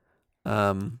by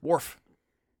Worf.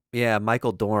 Yeah,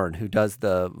 Michael Dorn, who does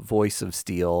the voice of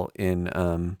Steel in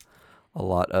a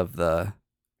lot of the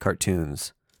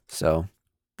cartoons. So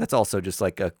that's also just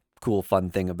like a cool, fun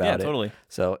thing about it. Yeah, totally.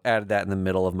 So added that in the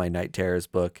middle of my Night Terrors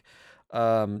book.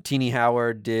 Teenie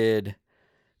Howard did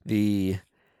the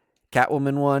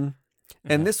Catwoman one,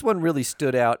 and this one really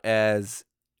stood out as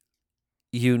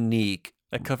unique.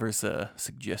 That cover's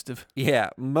suggestive.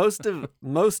 Yeah, most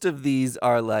of these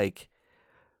are like,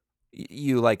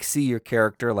 you like see your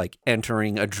character like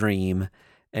entering a dream,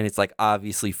 and it's like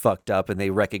obviously fucked up, and they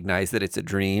recognize that it's a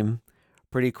dream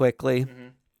pretty quickly.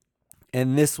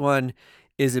 And this one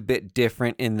is a bit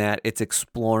different in that it's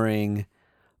exploring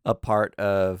a part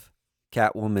of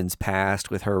Catwoman's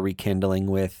past with her rekindling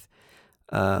with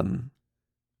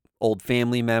old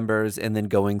family members, and then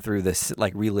going through this,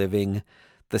 like reliving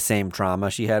the same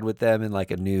trauma she had with them in like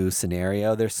a new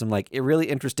scenario. There's some like a really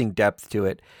interesting depth to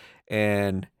it.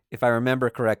 And if I remember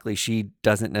correctly, she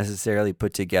doesn't necessarily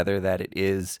put together that it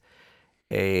is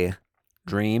a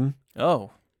dream.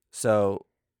 Oh. So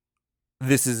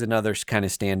this is another kind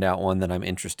of standout one that I'm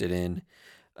interested in.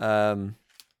 Another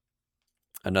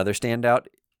standout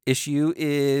issue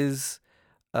is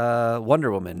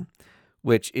Wonder Woman,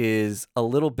 which is a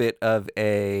little bit of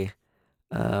a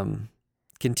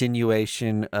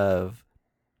continuation of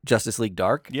Justice League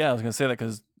Dark. Yeah, I was going to say that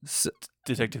because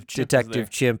Detective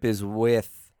Chimp is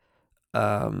with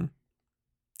Wonder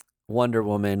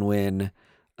Woman when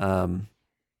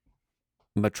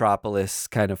Metropolis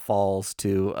kind of falls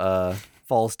to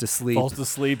sleep. Falls to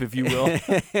sleep, if you will.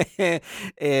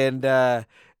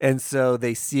 and so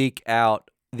they seek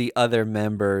out the other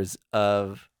members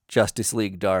of Justice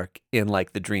League Dark in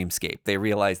like the dreamscape. They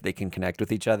realize they can connect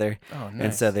with each other. Oh, nice.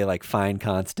 And so they like find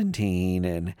Constantine,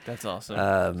 and that's awesome.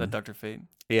 Is that Dr. Fate?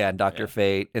 Yeah, and Dr.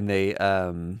 Fate, and they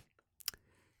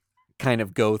kind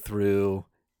of go through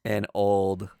an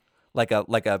old like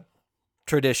a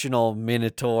traditional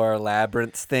Minotaur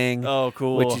labyrinth thing. Oh,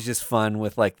 cool. Which is just fun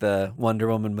with like the Wonder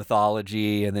Woman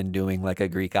mythology, and then doing like a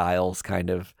Greek Isles kind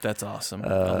of. That's awesome.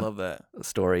 I love that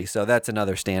story. So that's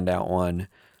another standout one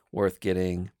worth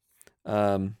getting.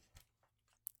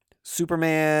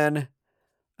 Superman,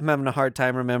 I'm having a hard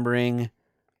time remembering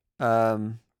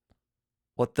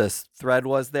what the thread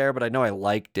was there, but I know I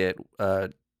liked it.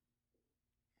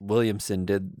 Williamson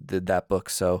did that book,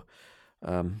 so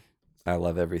I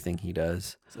love everything he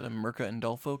does. Is that a Mirka and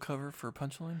Dolfo cover for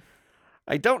Punchline?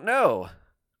 I don't know.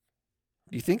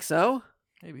 Do you think so?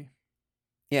 Maybe.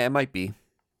 Yeah, it might be.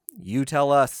 You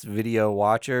tell us, video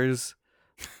watchers.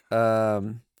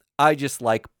 I just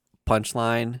like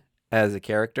Punchline as a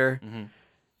character,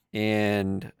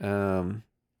 and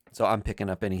so I'm picking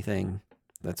up anything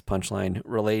that's Punchline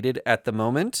related at the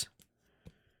moment.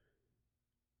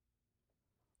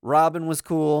 Robin was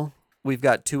cool. We've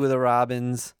got two of the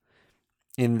Robins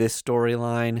in this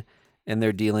storyline, and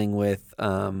they're dealing with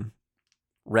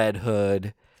Red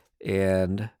Hood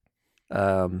and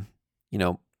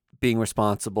being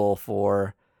responsible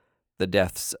for the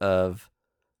deaths of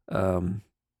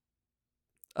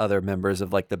other members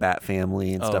of like the Bat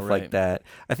family and stuff like right. that.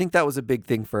 I think that was a big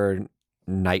thing for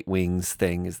Nightwing's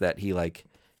thing, is that he like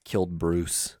killed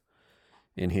Bruce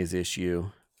in his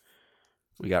issue.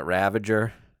 We got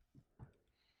Ravager.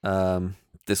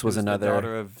 This was Who's another the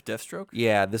daughter of Deathstroke.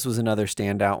 Yeah, this was another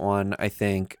standout one. I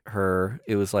think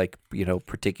it was like,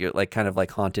 particular, like kind of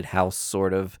like haunted house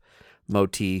sort of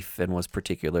motif, and was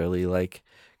particularly like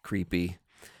creepy.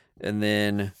 And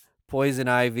then Poison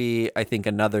Ivy, I think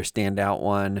another standout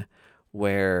one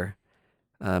where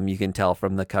you can tell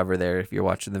from the cover there, if you're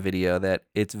watching the video, that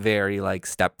it's very like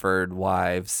Stepford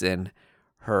Wives, and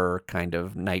her kind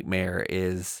of nightmare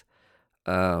is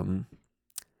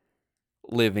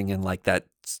living in like that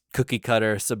cookie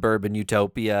cutter suburban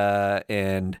utopia,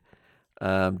 and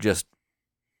just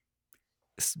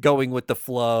going with the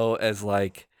flow as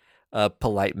like a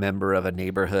polite member of a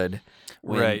neighborhood.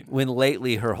 When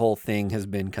lately her whole thing has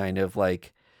been kind of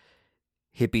like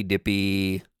hippy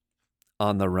dippy,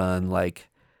 on the run, like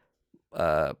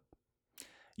the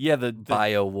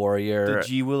bio warrior. The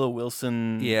G. Willow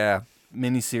Wilson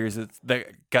miniseries that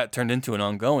got turned into an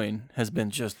ongoing has been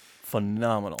just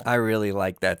phenomenal. I really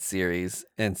like that series.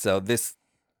 And so this,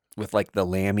 with like the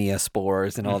Lamia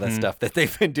spores and all that stuff that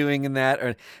they've been doing in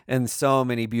that, and so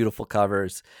many beautiful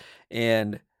covers.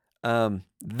 And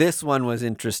this one was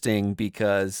interesting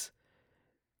because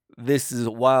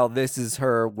while this is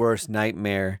her worst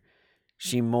nightmare,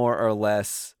 she more or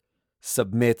less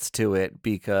submits to it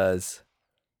because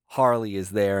Harley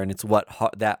is there, and it's what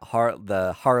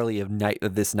the Harley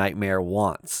of this nightmare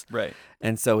wants. Right.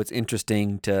 And so it's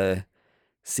interesting to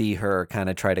see her kind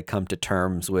of try to come to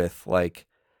terms with like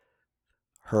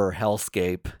her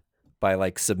hellscape by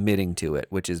like submitting to it,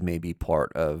 which is maybe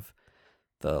part of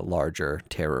the larger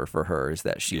terror for her, is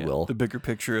that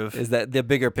the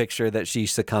bigger picture that she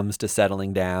succumbs to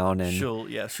settling down, and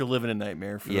she'll live in a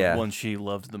nightmare for the one she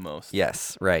loved the most.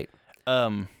 Yes, right.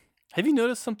 Have you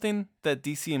noticed something that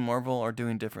DC and Marvel are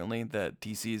doing differently that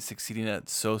DC is succeeding at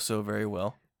so very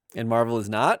well? And Marvel is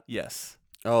not? Yes.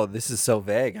 Oh, this is so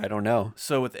vague. I don't know.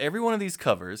 So with every one of these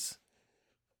covers,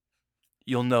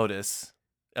 you'll notice,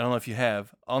 I don't know if you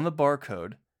have, on the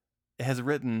barcode, it has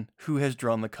written who has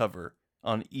drawn the cover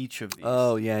on each of these.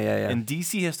 Oh, yeah. And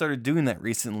DC has started doing that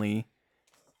recently,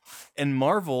 and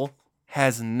Marvel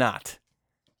has not.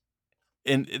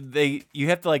 And you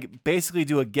have to like basically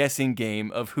do a guessing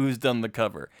game of who's done the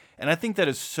cover. And I think that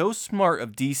is so smart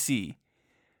of DC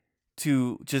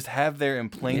to just have there in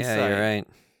plain sight. Yeah, you're right.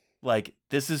 Like,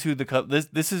 this is who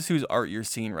this is whose art you're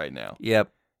seeing right now.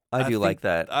 Yep. I do like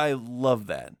that. I love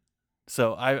that.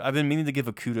 So I've been meaning to give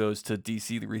a kudos to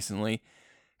DC recently,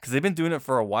 because they've been doing it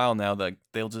for a while now. That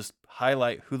they'll just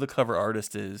highlight who the cover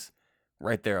artist is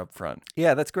right there up front.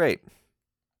 Yeah, that's great.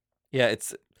 Yeah,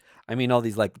 all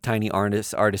these like tiny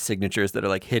artist signatures that are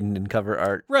like hidden in cover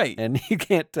art. Right. And you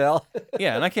can't tell.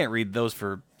 Yeah, and I can't read those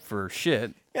for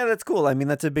shit. Yeah, that's cool. I mean,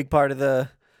 that's a big part of the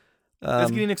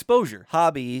that's getting exposure.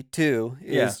 Hobby too,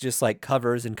 is just like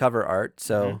covers and cover art.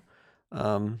 So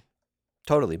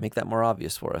totally make that more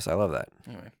obvious for us. I love that.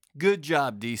 Anyway, good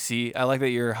job, DC. I like that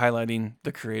you're highlighting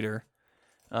the creator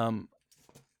on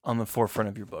the forefront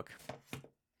of your book.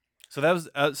 So that was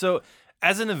so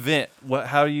as an event,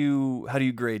 how do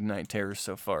you grade Night Terrors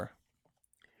so far?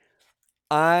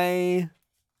 I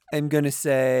am going to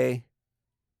say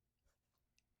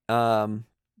B+.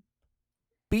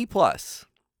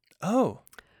 Oh,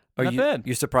 not bad.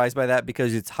 You're surprised by that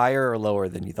because it's higher or lower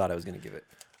than you thought I was going to give it?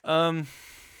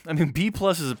 B+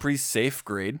 is a pretty safe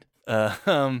grade.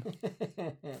 I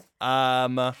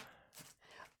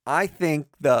think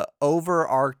the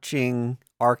arcing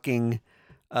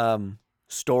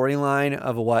storyline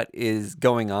of what is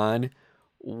going on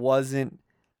wasn't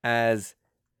as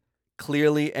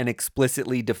clearly and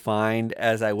explicitly defined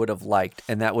as I would have liked,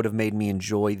 and that would have made me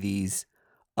enjoy these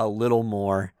a little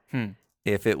more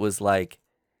if it was like,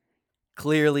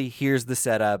 clearly here's the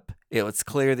setup. It was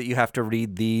clear that you have to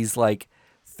read these like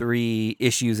 3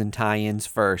 issues and tie-ins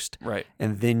first, right,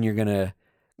 and then you're gonna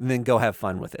go have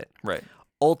fun with it. Right.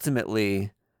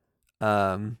 Ultimately,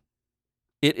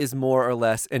 it is more or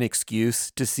less an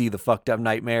excuse to see the fucked up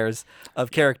nightmares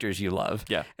of characters you love.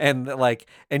 Yeah. And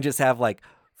just have like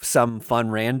some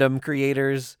fun random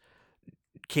creators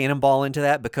cannonball into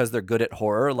that because they're good at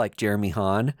horror, like Jeremy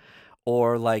Hahn,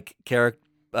 or like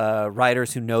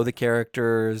writers who know the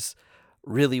characters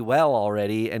really well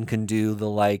already and can do the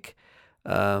like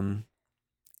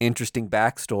interesting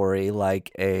backstory,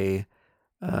 like a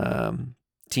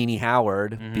Teenie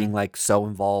Howard being like so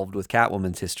involved with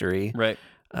Catwoman's history, right?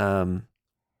 And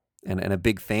a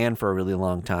big fan for a really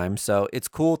long time. So it's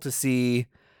cool to see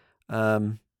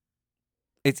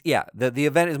The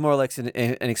event is more like an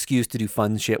excuse to do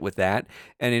fun shit with that,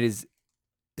 and it is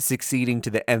succeeding to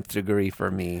the nth degree for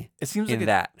me. It seems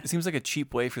like a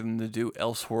cheap way for them to do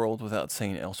Elseworld without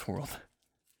saying Elseworld.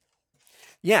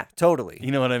 Yeah, totally.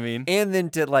 You know what I mean? And then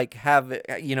to like have it,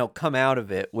 come out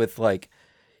of it with like,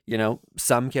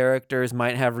 some characters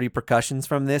might have repercussions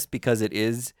from this because it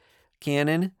is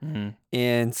canon,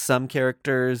 and some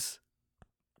characters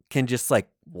can just like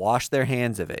wash their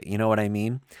hands of it. You know what I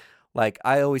mean? Like,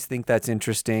 I always think that's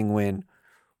interesting when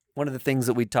one of the things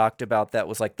that we talked about that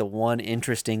was like the one of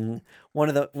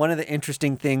the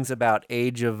interesting things about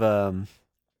Age of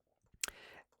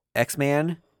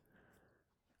X-Man.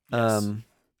 Yes. Am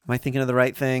I thinking of the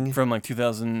right thing? From like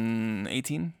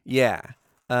 2018? Yeah.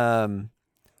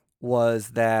 Was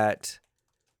that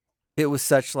it was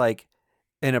such like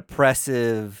an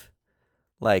oppressive,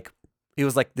 like, it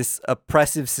was like this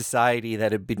oppressive society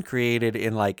that had been created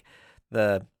in like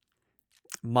the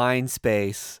mind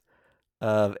space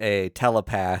of a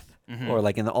telepath, or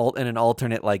like in an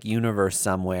alternate like universe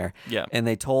somewhere. Yeah. And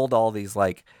they told all these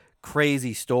like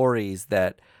crazy stories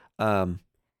that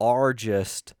are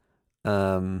just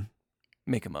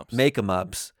make 'em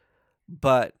ups,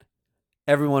 but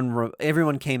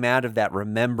everyone came out of that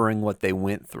remembering what they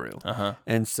went through.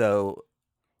 And so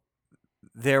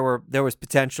there was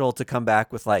potential to come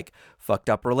back with like fucked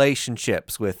up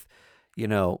relationships with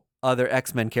other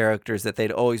X-Men characters that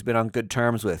they'd always been on good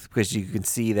terms with, because you can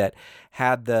see that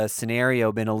had the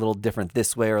scenario been a little different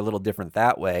this way or a little different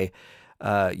that way,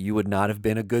 you would not have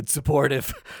been a good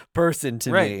supportive person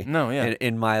to me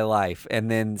in my life.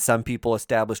 And then some people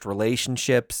established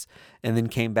relationships and then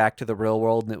came back to the real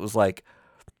world, and it was like,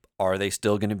 are they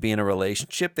still going to be in a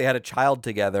relationship? They had a child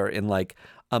together in like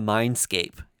a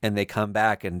mindscape, and they come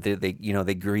back and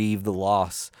they grieve the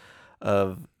loss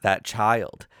of that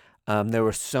child. There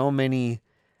were so many,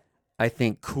 I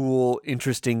think, cool,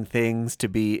 interesting things to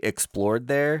be explored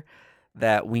there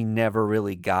that we never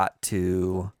really got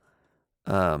to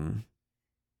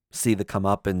see the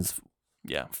comeuppance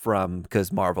from,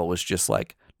 because Marvel was just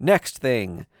like, next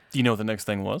thing. Do you know what the next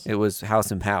thing was? It was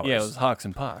House and Powers. Yeah, it was Hawks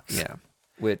and Pox. Yeah.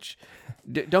 Which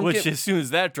as soon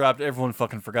as that dropped, everyone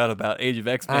fucking forgot about Age of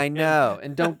X-Men. I know.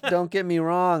 And don't get me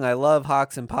wrong, I love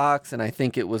Hawks and Pox, and I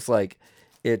think it was like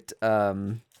it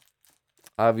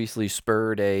obviously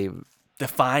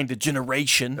defined a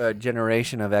generation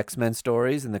of X-Men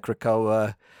stories, and the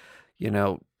Krakoa,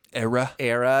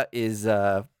 era is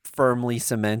firmly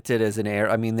cemented as an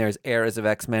era. I mean, there's eras of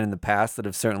X-Men in the past that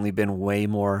have certainly been way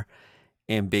more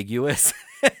ambiguous.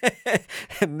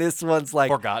 And this one's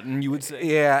like forgotten, you would say.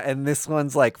 Yeah, and this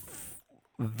one's like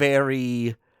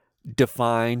very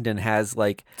defined and has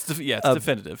like it's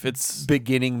definitive. It's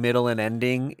beginning, middle, and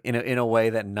ending in a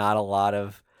way that not a lot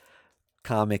of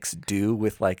comics do,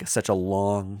 with like such a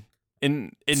long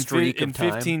streak of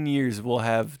time. 15 years we'll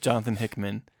have Jonathan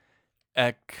Hickman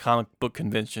at comic book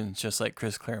conventions just like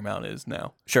Chris Claremont is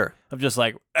now. Sure. I'm just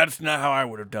like, that's not how I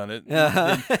would have done it.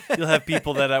 You'll have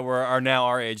people that are now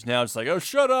our age now, just like, oh,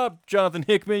 shut up, Jonathan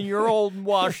Hickman, you're old and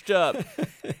washed up.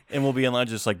 And we'll be in line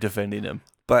just like defending him.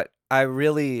 But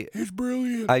he's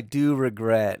brilliant. I do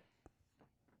regret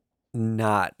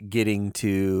not getting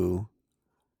to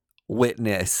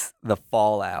witness the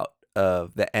fallout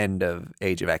of the end of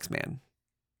Age of X-Men.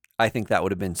 I think that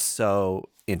would have been so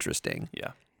interesting.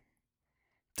 Yeah.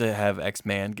 To have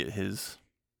X-Man get his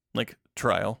like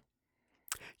trial.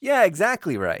 Yeah,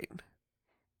 exactly right.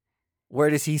 Where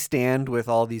does he stand with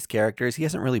all these characters? He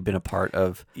hasn't really been a part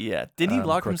of. Yeah. Didn't he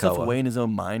lock himself away in his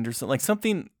own mind or something? Like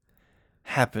something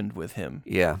happened with him.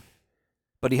 Yeah.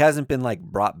 But he hasn't been like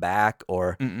brought back,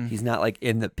 or he's not like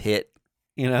in the pit,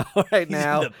 right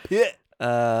now. In the pit.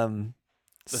 The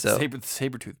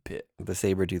Sabretooth pit. The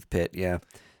Sabretooth pit, yeah.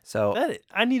 So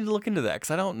I need to look into that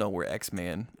because I don't know where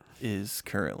X-Man is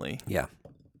currently. Yeah.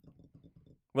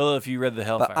 Well, if you read the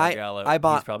Hellfire Gala,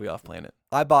 he's probably off planet.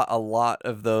 I bought a lot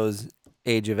of those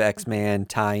Age of X-Man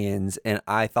tie-ins, and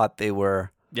I thought they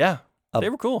were they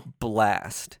were cool.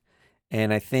 Blast.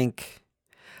 And I think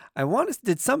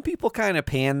did some people kind of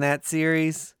pan that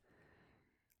series?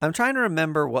 I'm trying to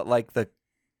remember what like the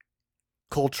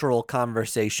cultural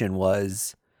conversation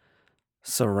was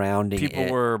surrounding it.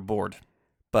 People were bored.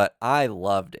 But I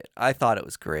loved it. I thought it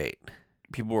was great.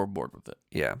 People were bored with it.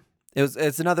 Yeah.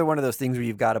 It's another one of those things where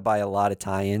you've got to buy a lot of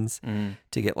tie-ins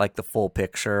to get like the full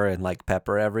picture and like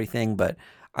pepper everything, but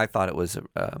I thought it was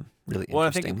really interesting. Well,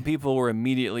 I think people were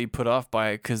immediately put off by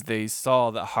it because they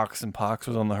saw that Hawks and Pox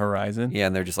was on the horizon. Yeah,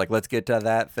 and they're just like, let's get to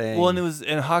that thing. Well,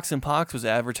 and Hawks and Pox was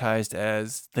advertised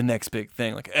as the next big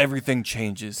thing. Like everything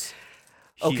changes.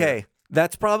 Okay,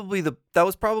 that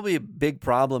was probably a big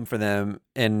problem for them,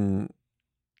 and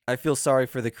I feel sorry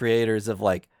for the creators of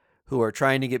like who are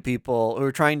trying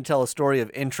to tell a story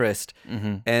of interest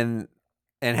and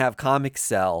have comics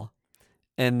sell,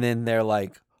 and then they're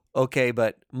like, okay,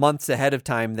 but months ahead of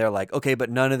time they're like, okay, but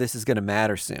none of this is going to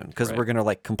matter soon because we're going to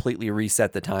like completely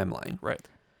reset the timeline. Right.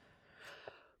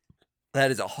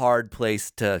 That is a hard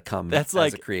place to come as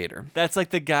a creator. That's like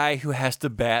the guy who has to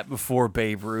bat before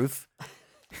Babe Ruth.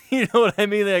 You know what I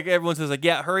mean? Like everyone says, like,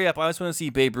 yeah, hurry up. I just want to see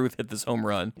Babe Ruth hit this home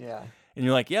run. Yeah. And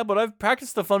you're like, yeah, but I've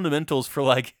practiced the fundamentals for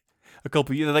like a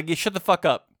couple years. They're like, yeah, shut the fuck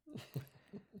up.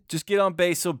 Just get on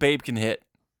base so Babe can hit.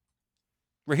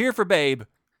 We're here for Babe.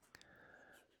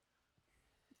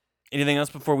 Anything else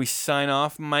before we sign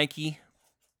off, Mikey?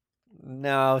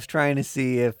 No, I was trying to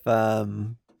see if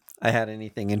I had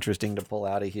anything interesting to pull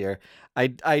out of here.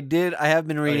 I have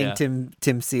been reading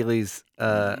Tim Seeley's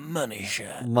Money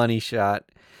Shot,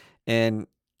 and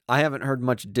I haven't heard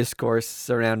much discourse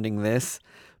surrounding this,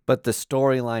 but the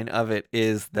storyline of it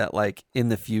is that like in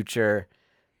the future,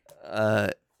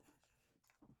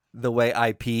 the way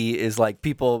IP is like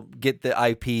people get the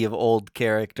IP of old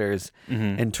characters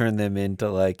and turn them into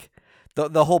like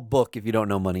the whole book, if you don't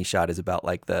know Money Shot, is about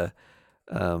like the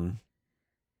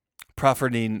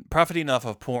profiting off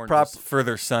of porn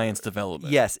further science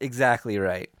development. Yes, exactly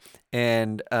right.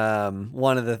 And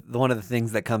one of the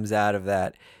things that comes out of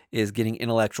that is getting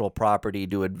intellectual property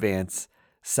to advance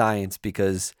science,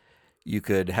 because you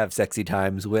could have sexy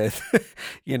times with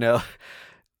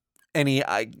any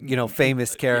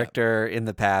famous character in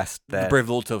the past. The brave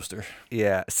little toaster.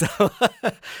 Yeah.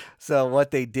 So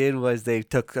what they did was they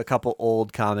took a couple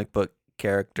old comic book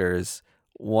characters,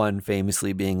 one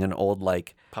famously being an old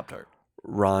like Pop-Tart,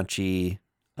 raunchy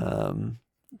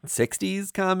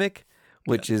 60s comic,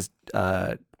 which is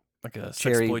like a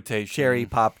sexploitation cherry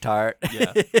Pop-Tart.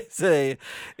 Yeah.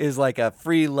 is like a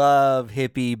free love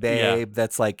hippie babe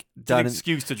that's like done an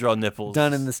excuse to draw nipples,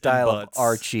 done in the style of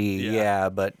Archie. Yeah,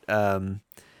 but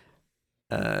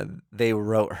they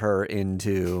wrote her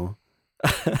into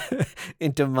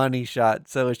Money Shot,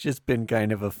 so it's just been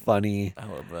kind of a funny. I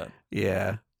love that.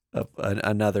 Yeah.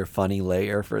 Another funny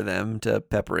layer for them to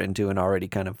pepper into an already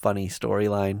kind of funny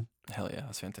storyline. Hell yeah,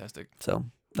 that's fantastic. So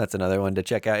that's another one to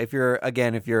check out. If you're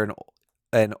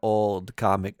an old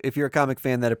comic, if you're a comic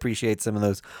fan that appreciates some of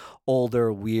those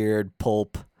older, weird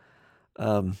pulp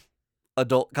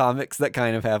adult comics that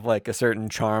kind of have like a certain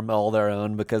charm all their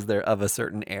own because they're of a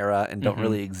certain era and don't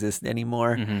really exist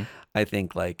anymore, I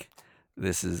think like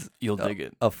this is dig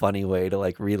it. A funny way to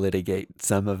like relitigate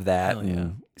some of that. Hell yeah.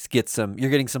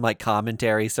 You're getting some like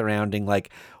commentary surrounding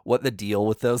like what the deal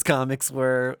with those comics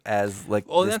were as like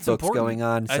this book's important. going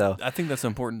on. So I think that's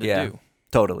important to do.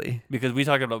 Totally. Because we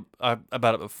talked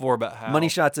about it before about how Money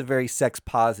Shot's a very sex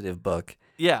positive book.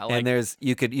 Yeah, like, and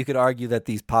you could argue that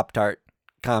these Pop-Tart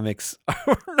comics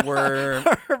are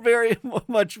very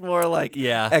much more like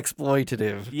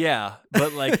exploitative. Yeah,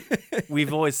 but like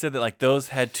we've always said that like those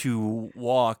had to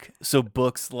walk so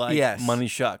books like Money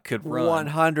Shot could run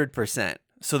 100%.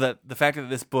 So that the fact that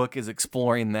this book is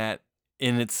exploring that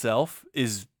in itself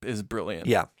is brilliant.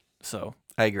 Yeah. So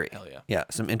I agree. Hell yeah. Yeah,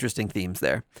 some interesting themes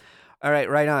there. All right,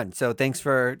 right on. So thanks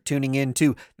for tuning in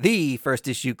to the First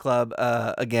Issue Club.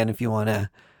 Again, if you want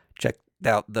to check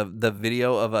out the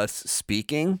video of us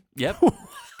speaking. Yep.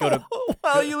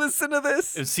 While you listen to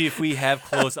this. And see if we have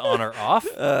clothes on or off.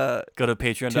 Go to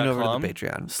patreon.com. Tune over to the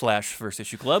Patreon. /First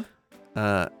Issue Club.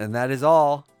 And that is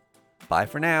all. Bye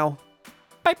for now.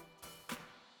 Bye.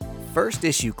 First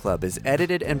Issue Club is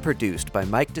edited and produced by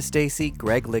Mike DeStacy,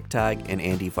 Greg Lichtag, and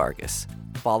Andy Vargas.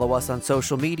 Follow us on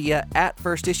social media at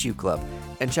First Issue Club,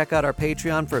 and check out our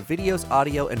Patreon for videos,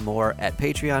 audio, and more at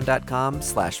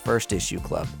patreon.com/First Issue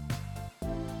Club.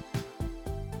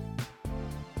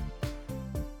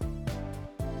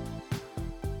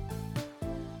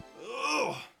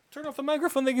 Turn off the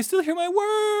microphone, they can still hear my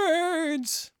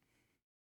words.